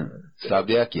kili.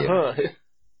 Sabiaki.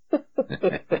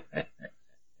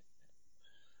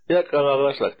 Ja, kan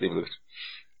wel slachtig lucht.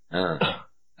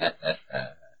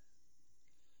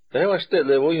 Daar was het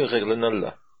le woon regelen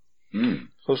alla.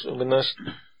 Dus genas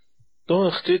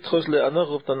Don't cheat khosle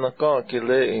anagop tanaka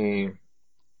kile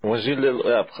wajile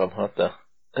app khamata.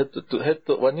 Het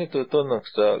wanneer to tonak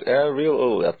sta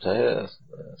real app ta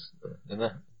na.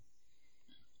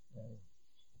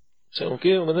 So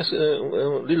okay, manas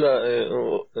lila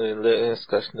le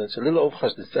skashna, lila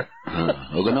opkhashna.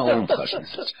 Ogana opkhashna.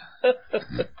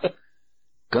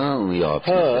 Kan ja.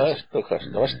 To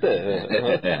khashna, vaste.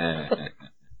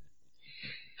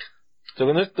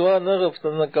 Тогнес това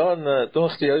наръпта на кана, то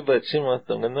ще я бъде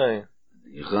чимата менай.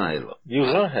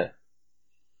 Югае.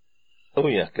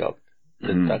 Оя кап.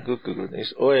 Таку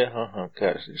кугнес оя ха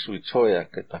каш, суи чоя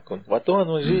катакон. Ватон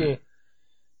можи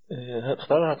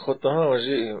хтара хотана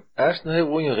можи ашна he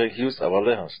won regius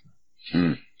avalehas.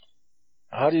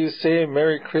 How do you say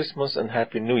Merry Christmas and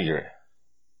Happy New Year?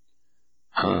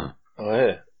 Oh,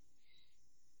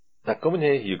 takomen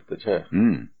he yukta cha.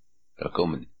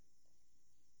 Takomen.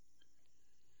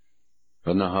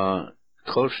 Vanha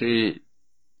troshi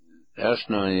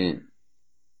asnai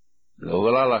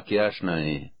logalala ki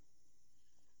asnai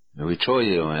we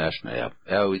choye on asnai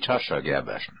ya we chasha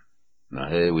gabashna na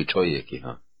he we choye ki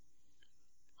ha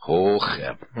hoch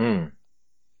ab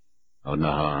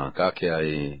ona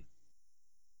kakai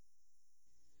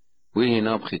we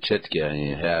hinab khichet ki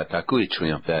ha takui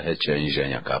chuyan fa hecha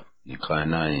injanya kap ni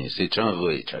khana si chan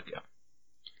roi chaka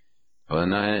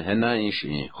ona hena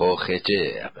ishi hocheche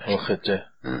hocheche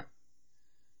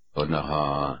ona ha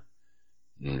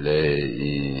le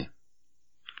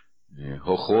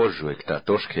hochoju ekta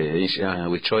toshke ishi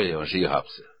we choye on ji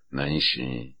haps na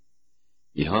ishi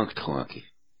I hangt khonki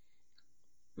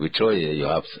we choye yo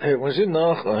haps hey wanzi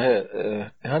nach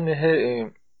hani he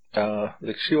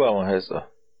lekshiwa ma hesa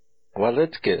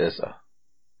waletke esa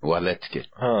waletke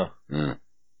ha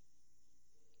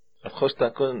خوش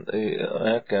تکن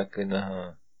اگه که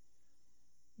نه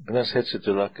گناس هیچ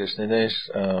جلوکش نیش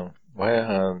وای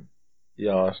هم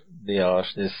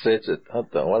یاش نیست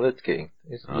حتی والد که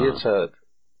یه چند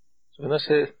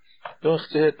گناس هی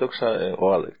دونختی هی توکشا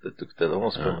والد تکتل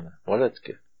اونس بمونه والد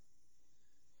که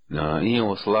نه این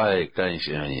وصله اکتانش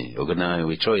یعنی اگه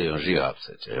ویچوی اونجی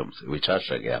هفته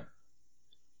ویچاشا گم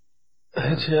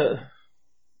هیچ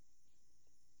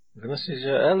Gnas is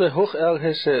alle hoch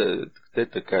hesse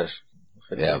dit kaas.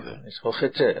 Ja, is hoch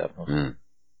het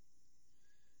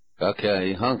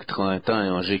Okay, I hangt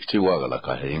gewoontaan on zich te wagala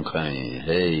ka in kan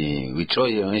hey we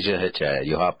choy on je het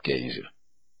je hap kein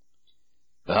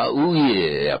ha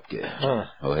uye yapke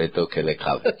oh het ook hele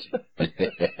khavet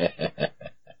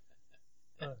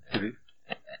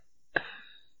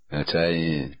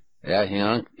ja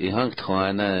hij hangt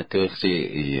gewoon terug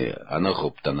zie aan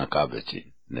op dan kabeltje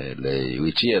le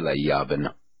wichie la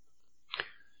yabena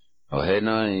o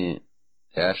hena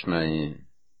ashna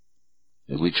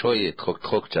wichoye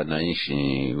trok chana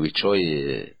ishi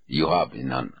wichoye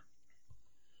yuhabinan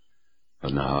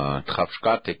ona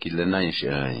trapskate kilena ishi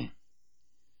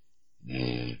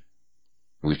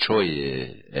wichoye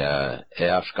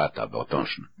ashkata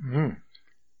botonshna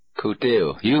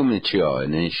kuteo humichio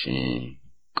nishi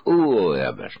kuo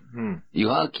yaber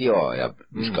yuhakio yab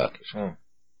skakish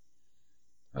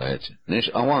Right. Nish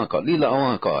awanka, lila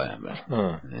awanka ya mer.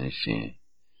 Nish.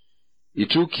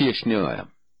 Itu kiesnyo ya.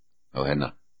 Oh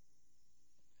hena.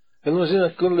 Elmozina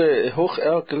kulle hoch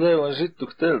elkele wanzit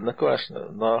tuktel na kwash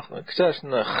na kchas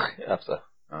na afta.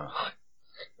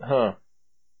 Ha.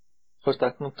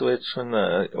 Khostak nu tu et shon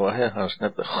wa he has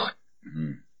net.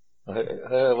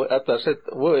 Ata set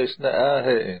wo is na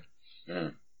he.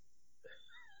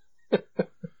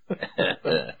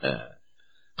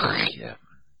 Ja.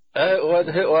 Wat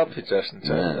heel opgezet.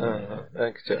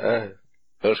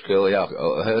 Toske ja,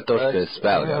 toske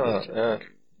spel ja.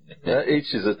 Ja,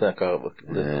 iets is het dan kabel.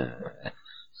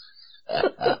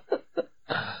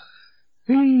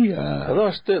 Ja.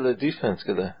 Dat is de defense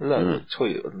kede. La,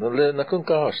 choy. Na kun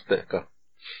ka haste ka.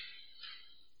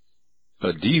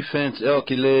 A defense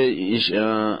elkile is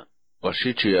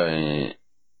washichia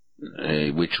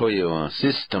we choy a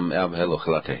system ab hello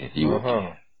khlate.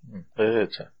 Aha.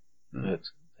 Het.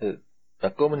 Da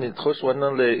komen niet goed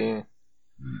wanneer le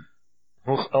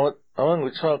hoe aan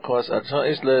we talk was at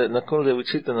is le na kon le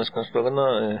wichita nas konstrogna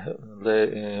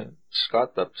le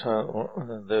skat dat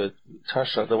le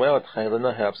tasha de wat khayla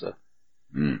na habsa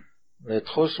le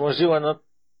tros mozi wana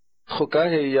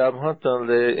trokahe ya hatan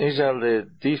le injan le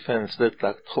defense le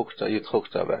tak trokta you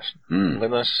trokta was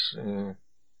wenas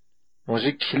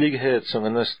mozi klig het so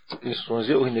wenas is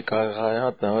mozi ook in de kara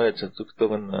hat na het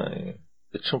tuktogen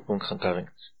de chumpung kan karing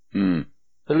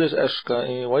Helles Eska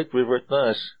in White River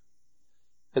Nash.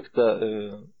 Hekta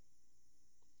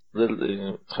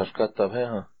little Khashkata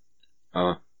Heha.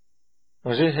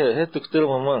 mas he tuktel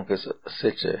mamãe que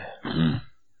seche.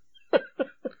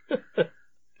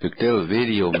 Tuktel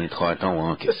video me trai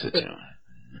tão que seche.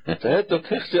 He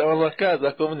tuktel ala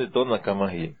casa como de dona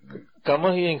Kamahi.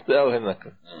 Kamahi em que ela henaka.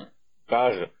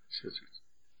 Casa.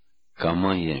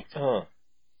 Kamahi.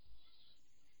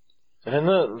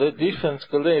 Hena le defense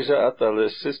que le já ata le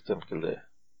system que le.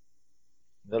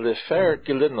 Le fair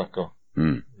que le nako.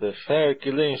 Le fair que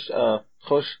le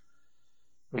خوش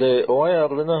le oya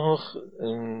le na hoch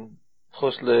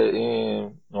خوش le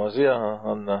nozia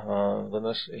han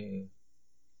ganas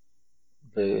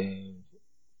le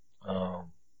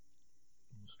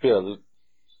speel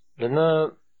le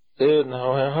na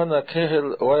hana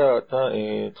kehel oya ta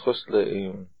خوش le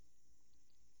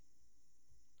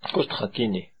خوش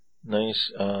hakini nice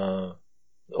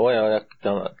oya yak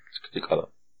ta tikala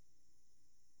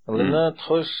le na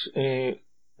خوش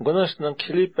ganas na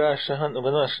klipa shahan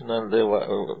ganas na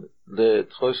le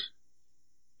خوش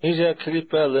هيجا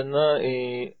كليبا لنا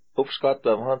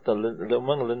أبسكاتا مهانتا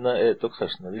لمن لنا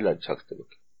تكسرنا ليلا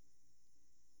تشاكتبك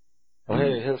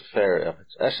وهي fair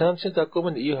عشان سنتا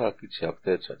كومن إيها كيتشاك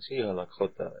تيتشاك إيها لك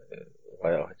خوتا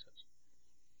ويا هجاج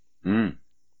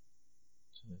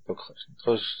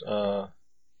تكسرنا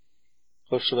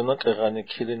خوش غنك غاني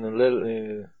كيلين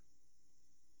لل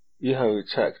إيها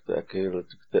ويتشاك تاكيل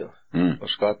تكتل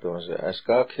أبسكاتا مزي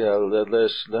أسكاك يا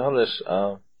لهلش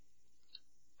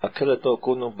Akeleto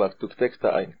kuno bak tuktekta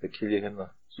ein te kiligena.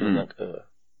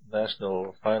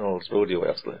 National Finals Rodeo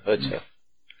afle. Hetje.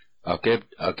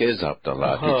 Ake zapta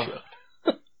la hitje.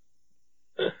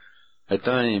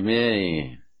 Etani me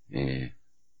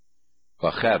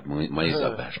kwachab maiza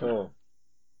bashna.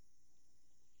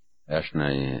 Ashna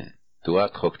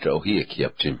tuat khokcha ohi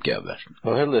kiap chimke bashna.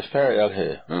 Oh hele fair al he.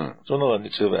 Zono ni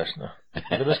tsu bashna.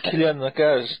 Benas kilian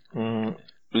nakas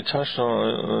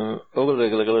Lutashan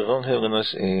overlegger rond hebben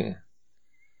als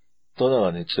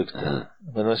Donner niet zucht.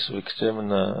 Benas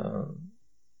victimna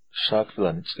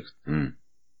Shakla niet zucht.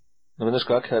 Benas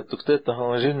kak het tuktet de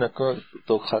hanjin na ko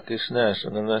to khakis nas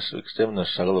en benas victimna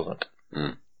Shaglogan.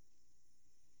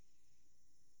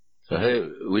 So hey,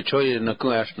 we choy na ko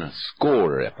ashna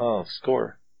score.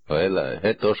 Score. Well,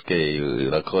 het oske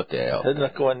la kote ya. Het na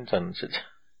ko antan sit.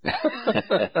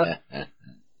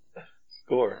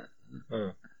 Score.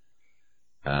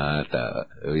 Ta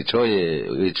we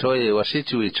choy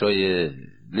wasichu we choy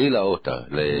lila ota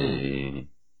le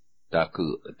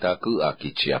taku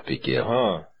akichi apike.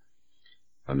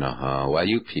 Ana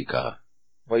wayupika.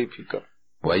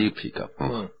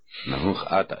 Na hoch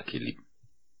ata kili.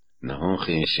 Na hoch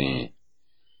in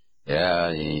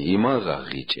ja imaga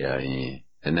gicha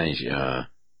en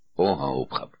oha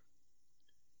opgab.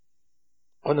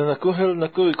 أنا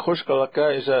نكو يخش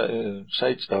كلاكا إذا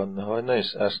شيء هو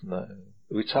ناس أصلا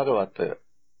ويتشاروا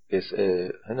is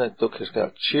هنا توكس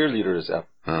كا cheerleaders أب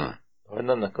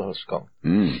هنا نكو هشكم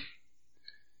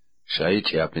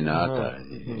شيء يابيناتا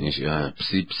إيش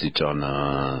بسي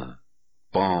جانا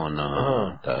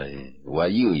بانا تاي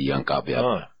ويو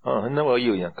يانكابيا هنا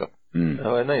ويو يانكاب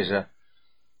هو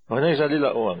ناس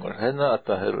ليلا أوانغر هنا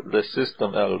أتا the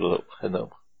system أغلب هنا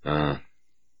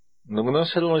نقول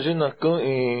سلمجينا كون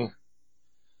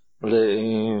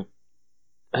le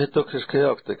heto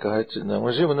keskayakte kahitna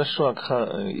maji manashwan kha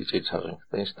ichitharin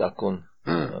tenstakun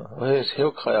es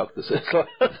heel kayakte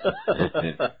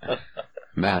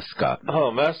mascot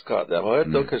mascot da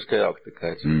heto keskayakte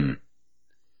kahit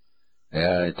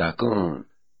ja takun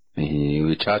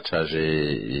wichacha je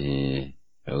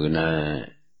una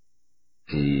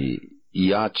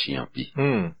iachiampi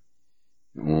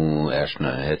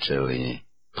ashna hecheli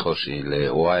خوشی ل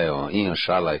وایا این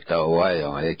شالا تا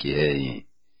وایا یکی هی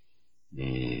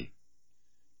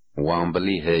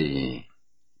وامبلی هی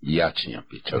یاچیم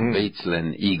پیچ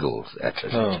بیتسلن ایگلز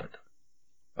اتش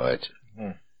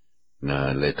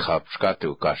نه ل خاب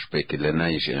شکاتو کاش پک ل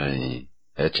نایش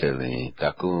اتشلی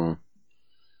تاکو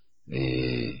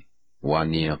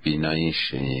وانیا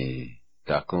پینایش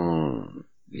تاکو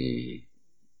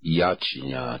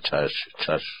یاچیا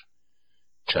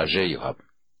چاشه یاب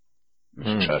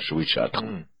Чаш вичатку.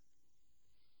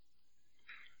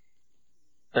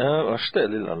 Аште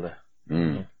лилале.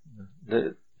 Le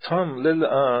Tom lil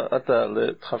ata le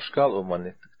trafskal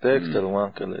omani. Tekter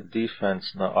wankele defense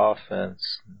na offense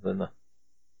na.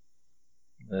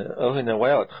 Ohine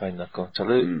wild khayna ko.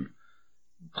 Chale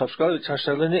trafskal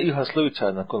chashalene I haslu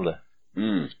chana kolle.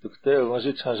 Tukte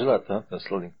waji chajlata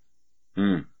taslin.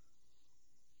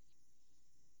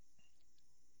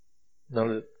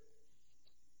 Nale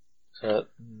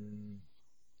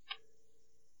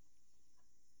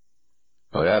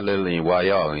Oh ja, lili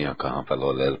waya ya kan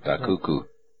palo lel takuku.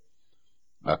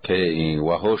 Okay, in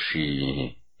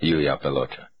Wahoshi, ya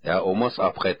pelota. Ya almost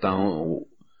après temps,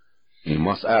 il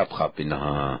must après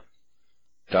na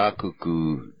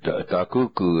takuku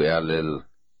alel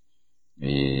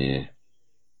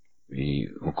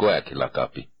ukoya kila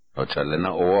kapi. Ocha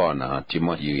lena owa na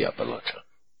timo ya pelota.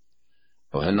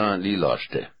 Ohena li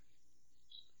loste.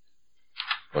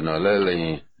 Ona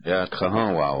lele ya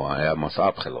trahan wa ya must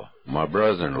après lo. My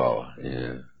brother-in-law,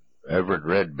 Everett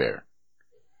Red Bear.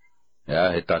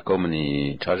 Ja, heta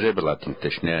komni tajebla tin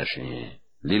teshneshi.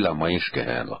 Lila maishke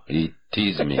hela. He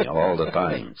teases me all the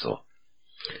time, so.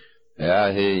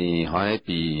 Ja, he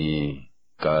happy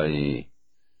kai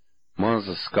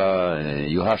monzaska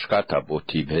yuhashkata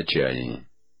boti bheche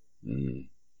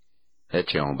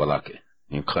heche on balake.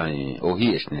 In kai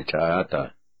ohieshne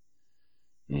chaata.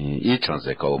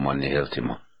 Ichanze ko mani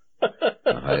heltima.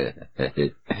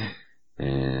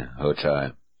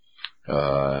 Hocha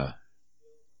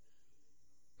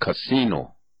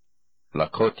Casino, la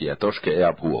Cotia, Toshke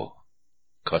Airport,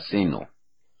 Casino.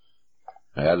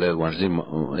 Elle wanzim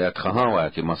ya trahawa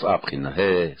ki mas aprina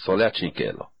he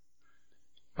solechinkelo.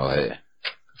 Oh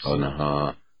ona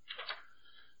ha.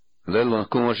 Lelo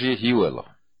kumoji hiwelo.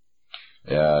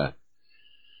 Ya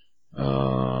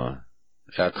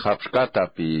ya trapskata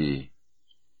pi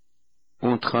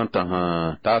untranta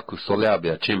ha taku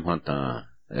soleabia chimhanta.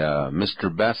 Ja, Mr.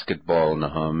 Basketball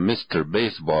na Mr.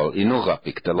 Baseball inuga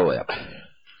piktaloya.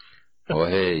 Oh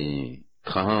hey,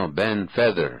 trahan Ben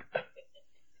Feather.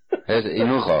 Het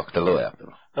inuga piktaloya.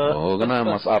 Oh gana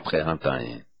mas apre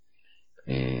hantai.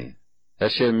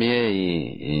 Heshe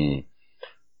mie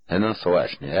henan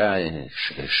soashni. Ja,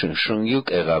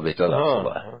 shungyuk era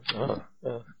betala.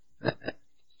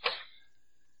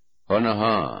 Ona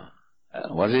ha,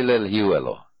 wazilel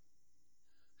hiwelo.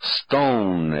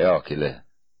 Stone yakile.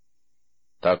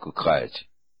 Taku Kaich.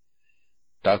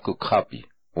 Taku Kapi.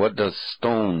 What does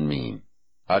stone mean?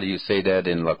 How do you say that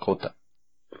in Lakota?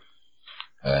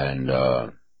 And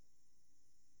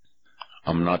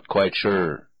I'm not quite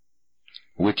sure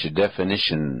which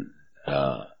definition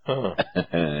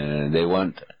they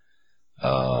want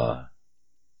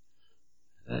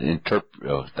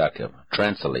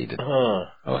translated.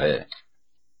 Oh hey.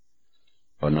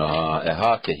 Ona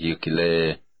ehake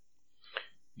hiukile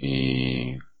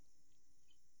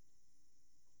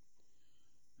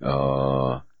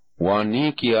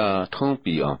Wanikia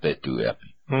Tumpi Ampetu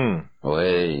Epi. Oh,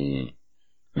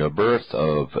 the birth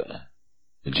of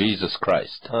Jesus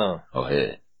Christ. Oh,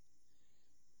 hey.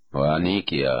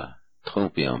 Wanikia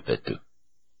Tumpi Ampetu.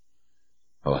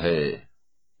 Oh, hey.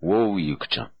 Wo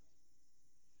yukchan.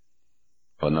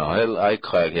 Oh, no, hell, I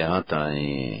crack hanta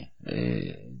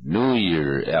New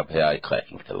Year ape I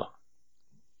cracking telo.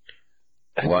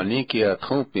 Wanikia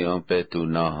Tumpi Ampetu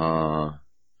naha.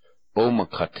 Oma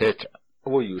kateta.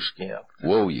 Wo yushkin.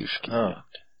 Oh,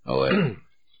 hey.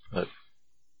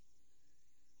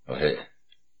 Oh, hey.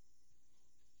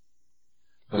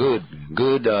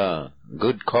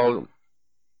 Good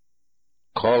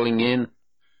calling in.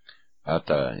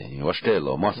 Ata,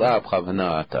 wastelo. Masab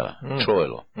khavna ata.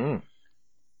 Choelo.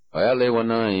 Ayale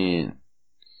wana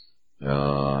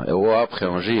ewo apre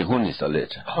anji huni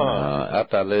salet.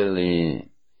 Ata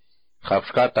leli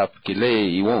khapskata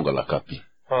kile iwonga la kapi.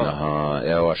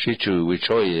 Washichu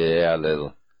wichoye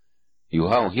alel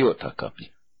yuhao hiyo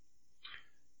takapi.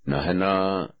 Na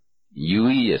hena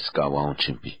yui eska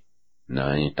waunchimpi.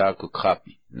 Na intaku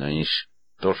kapi. Na ish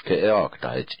toshke eak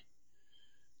taiti.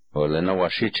 Olena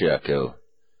washichu yake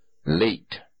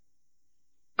late,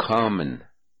 common,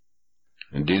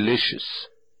 delicious,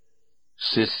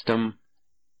 system,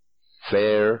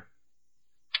 fair,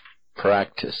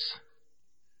 practice.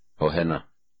 Ohena.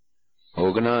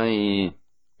 Ognai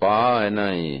Pa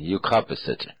enai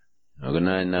yukapisach.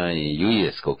 Oganai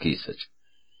yuyes kokisach.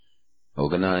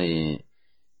 Oganai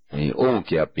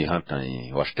onkia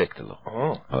pihantai washtekelo.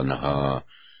 Ona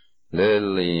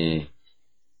leli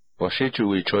washichu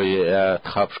wichoye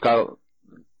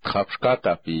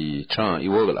trapskata pi chan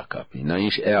iwogla kapi. Na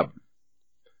ish eb.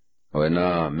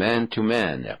 Ona man to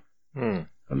man ya.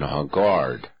 Ona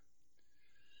guard.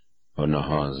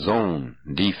 Ona zone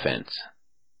defense.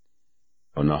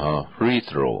 Ona free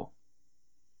throw,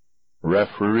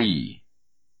 referee,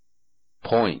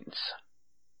 points,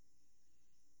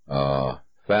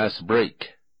 fast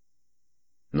break,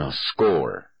 na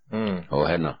score. Oh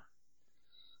hena.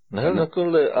 Na hena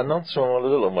kulle announcer on a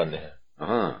little money.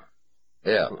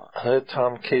 Yeah. Hey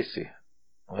Tom Casey.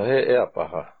 Hey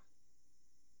Apaha.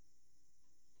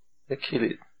 Hey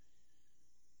Kili.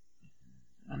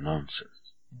 Announcer.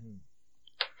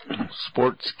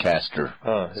 Sportscaster.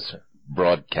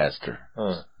 Broadcaster.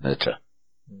 That's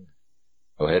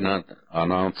Ohenan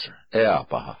announcer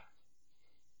eapaha.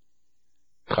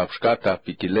 Kapskata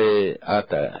pikile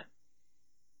ata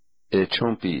e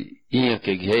chompi ia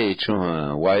ke ghe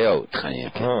chon wayao tkhaya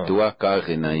tua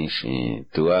kare na ishi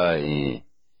tua e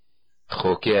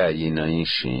khokea ina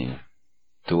ishi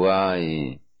tua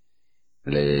e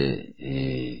le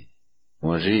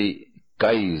monji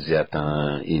kaizata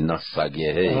inasage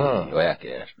he oyake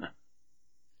ashna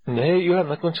ne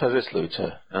Johanna kun Chazeslovicha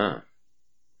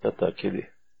tata kidi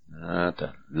ata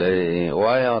le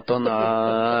waya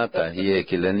tona ta hie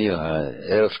kileni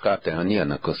elskate hania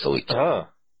na kosoita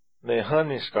ne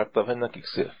hanis katta venna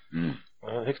kiksi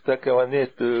hekta ke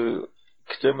vanet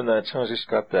ktemna changes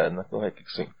katta na ko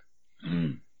hekiksi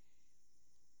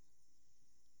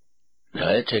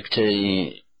ja chekte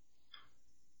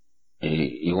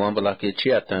i wambala ke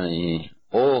chiata i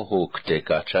oho kte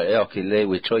kacha elkile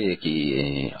wichoye ki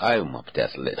ayuma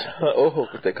ptasle oho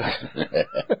kte kacha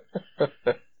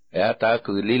ja ta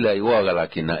ku lila i wagala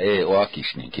kina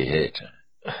wakishni ke heta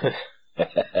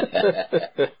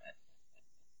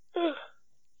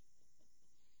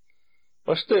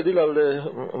Oste dilalle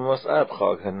mas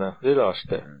aapgaag henne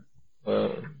dilaste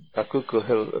takuko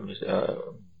hel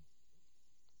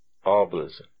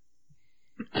ables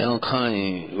el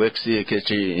kai wexi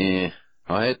kechi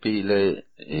happy le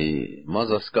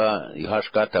mazaska i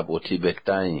hashkata boti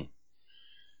bektai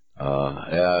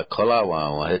kolawa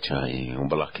wa hechai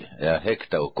umbalake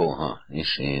hekta okoha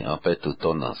ishi apetu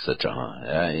tona secha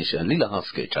ishi lila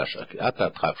haske chasha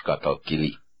ata hashkata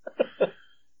kili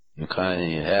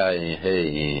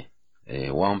kai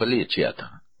wambali chiata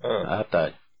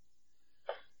ata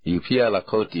ipia la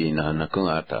koti na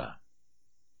kunata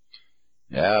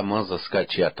mazaska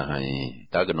chiata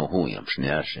tagno huyam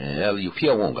shniash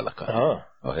ipia wongalaka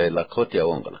la koti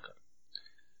wongalaka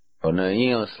ona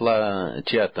ia sla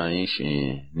chiata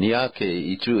ishi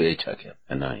niake itu echake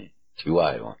anai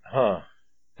tiwayo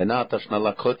enata shna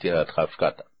la koti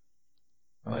atkhafkata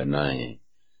anai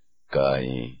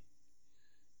kai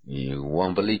i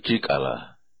wambali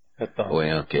chikala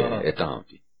oyanke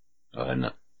etampi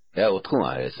ana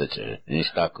otkuma eseche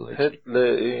instaku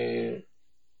le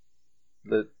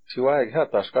tiwai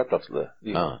hata skatasle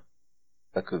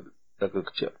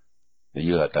takukcha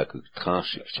you ataku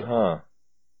transikcha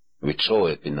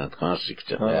vichoe pina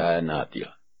transikcha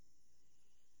natia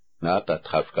nata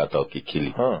trafkata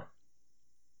kikili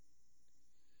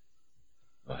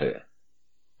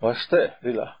waste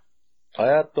lila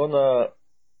ayatona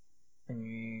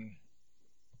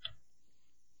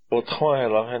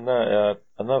Otron la hena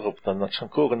anarupta na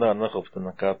chankugna anarupta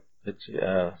na kap eti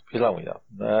pilawya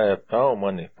na tao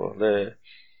mani po le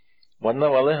wanna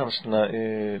wale hansna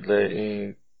le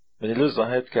meniluza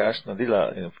het ka ashna dila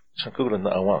chankugna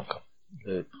na awanka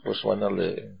le khoswana le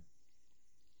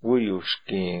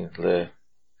wuyushki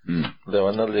le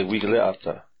wanna le wigle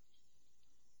ata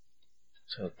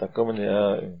so takomni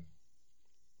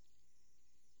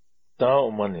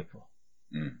tao mani po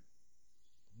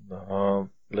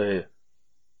le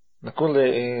nakon le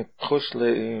khosh le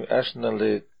ashna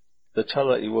le the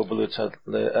chala I wobble chat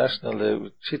le ashna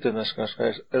le chitenas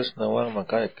kaskas elsna wama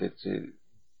kaiketi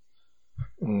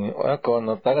akon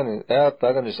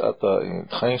taganis ata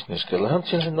khainsnis ke lahan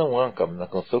chen na wankam na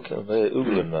kon tok le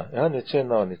uglena yani chen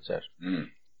na ni cher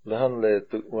lahan le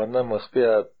wana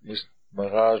makhpia mis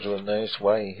maraj wa nais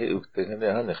wai he ukte ne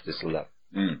han ikhtisla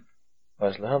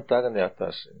as lahan tagani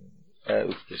atas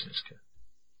uktisnis ke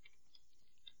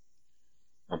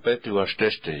Apetu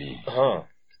washteste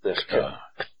teste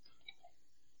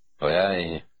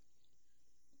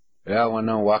ya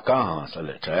wana wakaha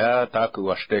sale ya taku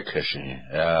washtekheshi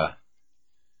ya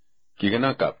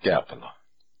kigana kap kapala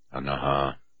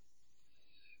anaha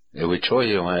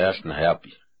ewichoye wa yashna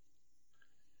happy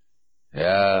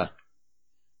ya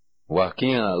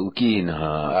wakia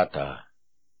ukina ata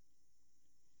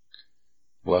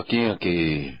wakia ki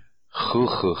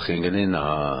khukhu khingenina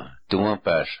tuwa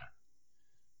pasha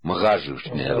magajush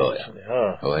ne loya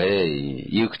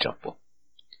yukchapo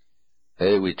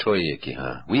we troye ki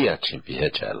we actually be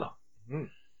hechalo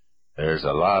there's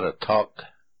a lot of talk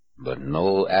but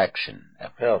no action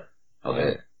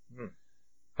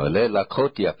ole la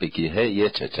kotia piki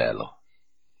yechalo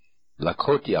la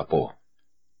kotia po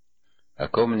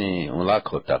akomni un la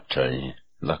kotap chai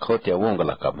la kotia wonga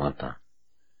la kamata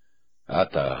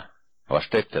ata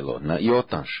wastetelo na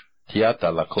yotansh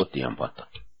tiata la kotia ambata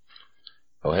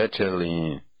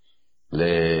Ohecheli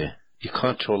le I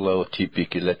controlo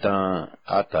tipiki letan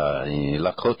ata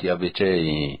la koti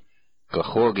abiche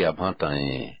kahogi abhanta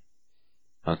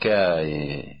anke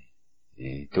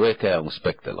tueke un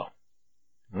spektelo.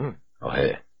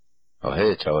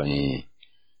 Ohe chawa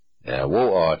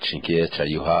wo chinkie cha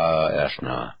yuha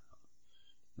ashna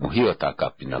muhio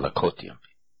takapina la kotiampi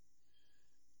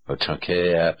o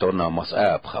chanke tona mas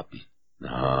aphapi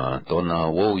tona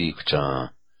wo ikcha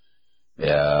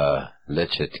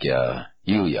lechet kya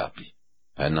yuyapi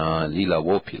ana lila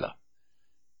wopila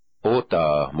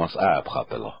ota mas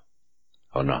aphapelo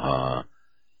ona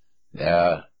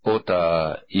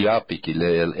ota iapi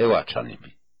kilel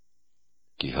ewachanipi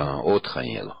ki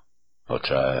otranyelo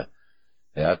ocha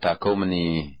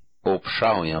takomani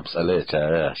opshao yamsale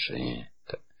cha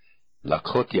la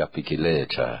kotia pikile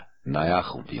cha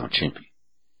nayachum pionchimpi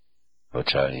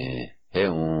ocha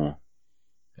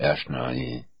ashna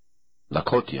la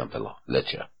kotia pelo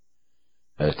lecha.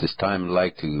 At this time I'd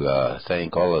like to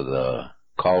thank all of the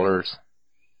callers.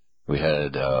 We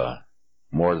had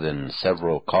more than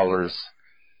several callers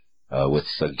with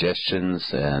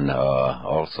suggestions and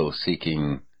also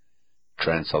seeking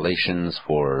translations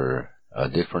for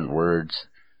different words.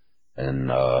 And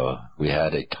we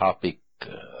had a topic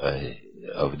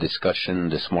of discussion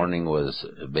this morning was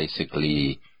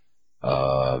basically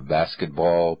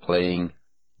basketball playing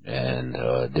and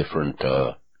different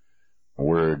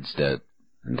words that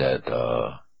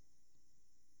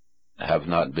have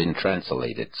not been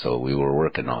translated. So we were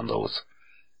working on those.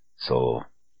 So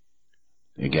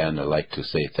again, I'd like to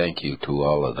say thank you to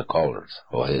all of the callers.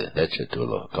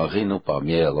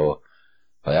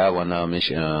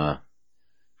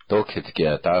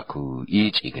 Dokitkia taku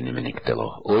each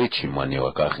igniminiktelo, oichimani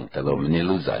wakachintelo,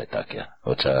 miniluza etakia,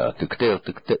 ocha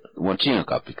tukte wanchin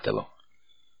kapiktelo.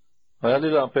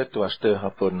 Alila petu aste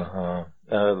hapon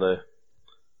ale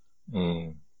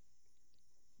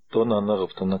tona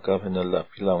naruf tona kavenela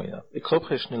filauya. Ik hoop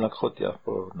gesni lakhotia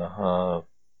po na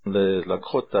le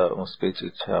lakhota on speech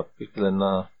chap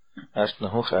piklena ashna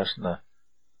hoch ashna.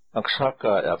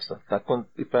 Akshaka yapsa takun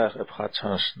ipar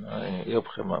epkhachans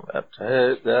yopkhema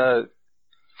apta da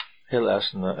hel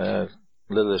ashna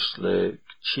lelesle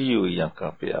chiu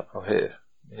yankapi apa he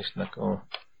isna ko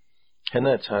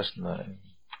hena chasna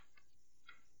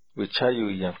vichayu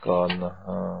yankana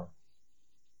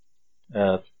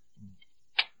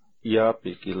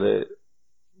yapi kile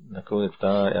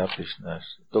nakunita yapisnas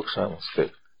doksamos pe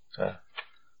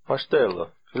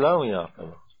pastelo filau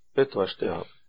yapelo petu astelo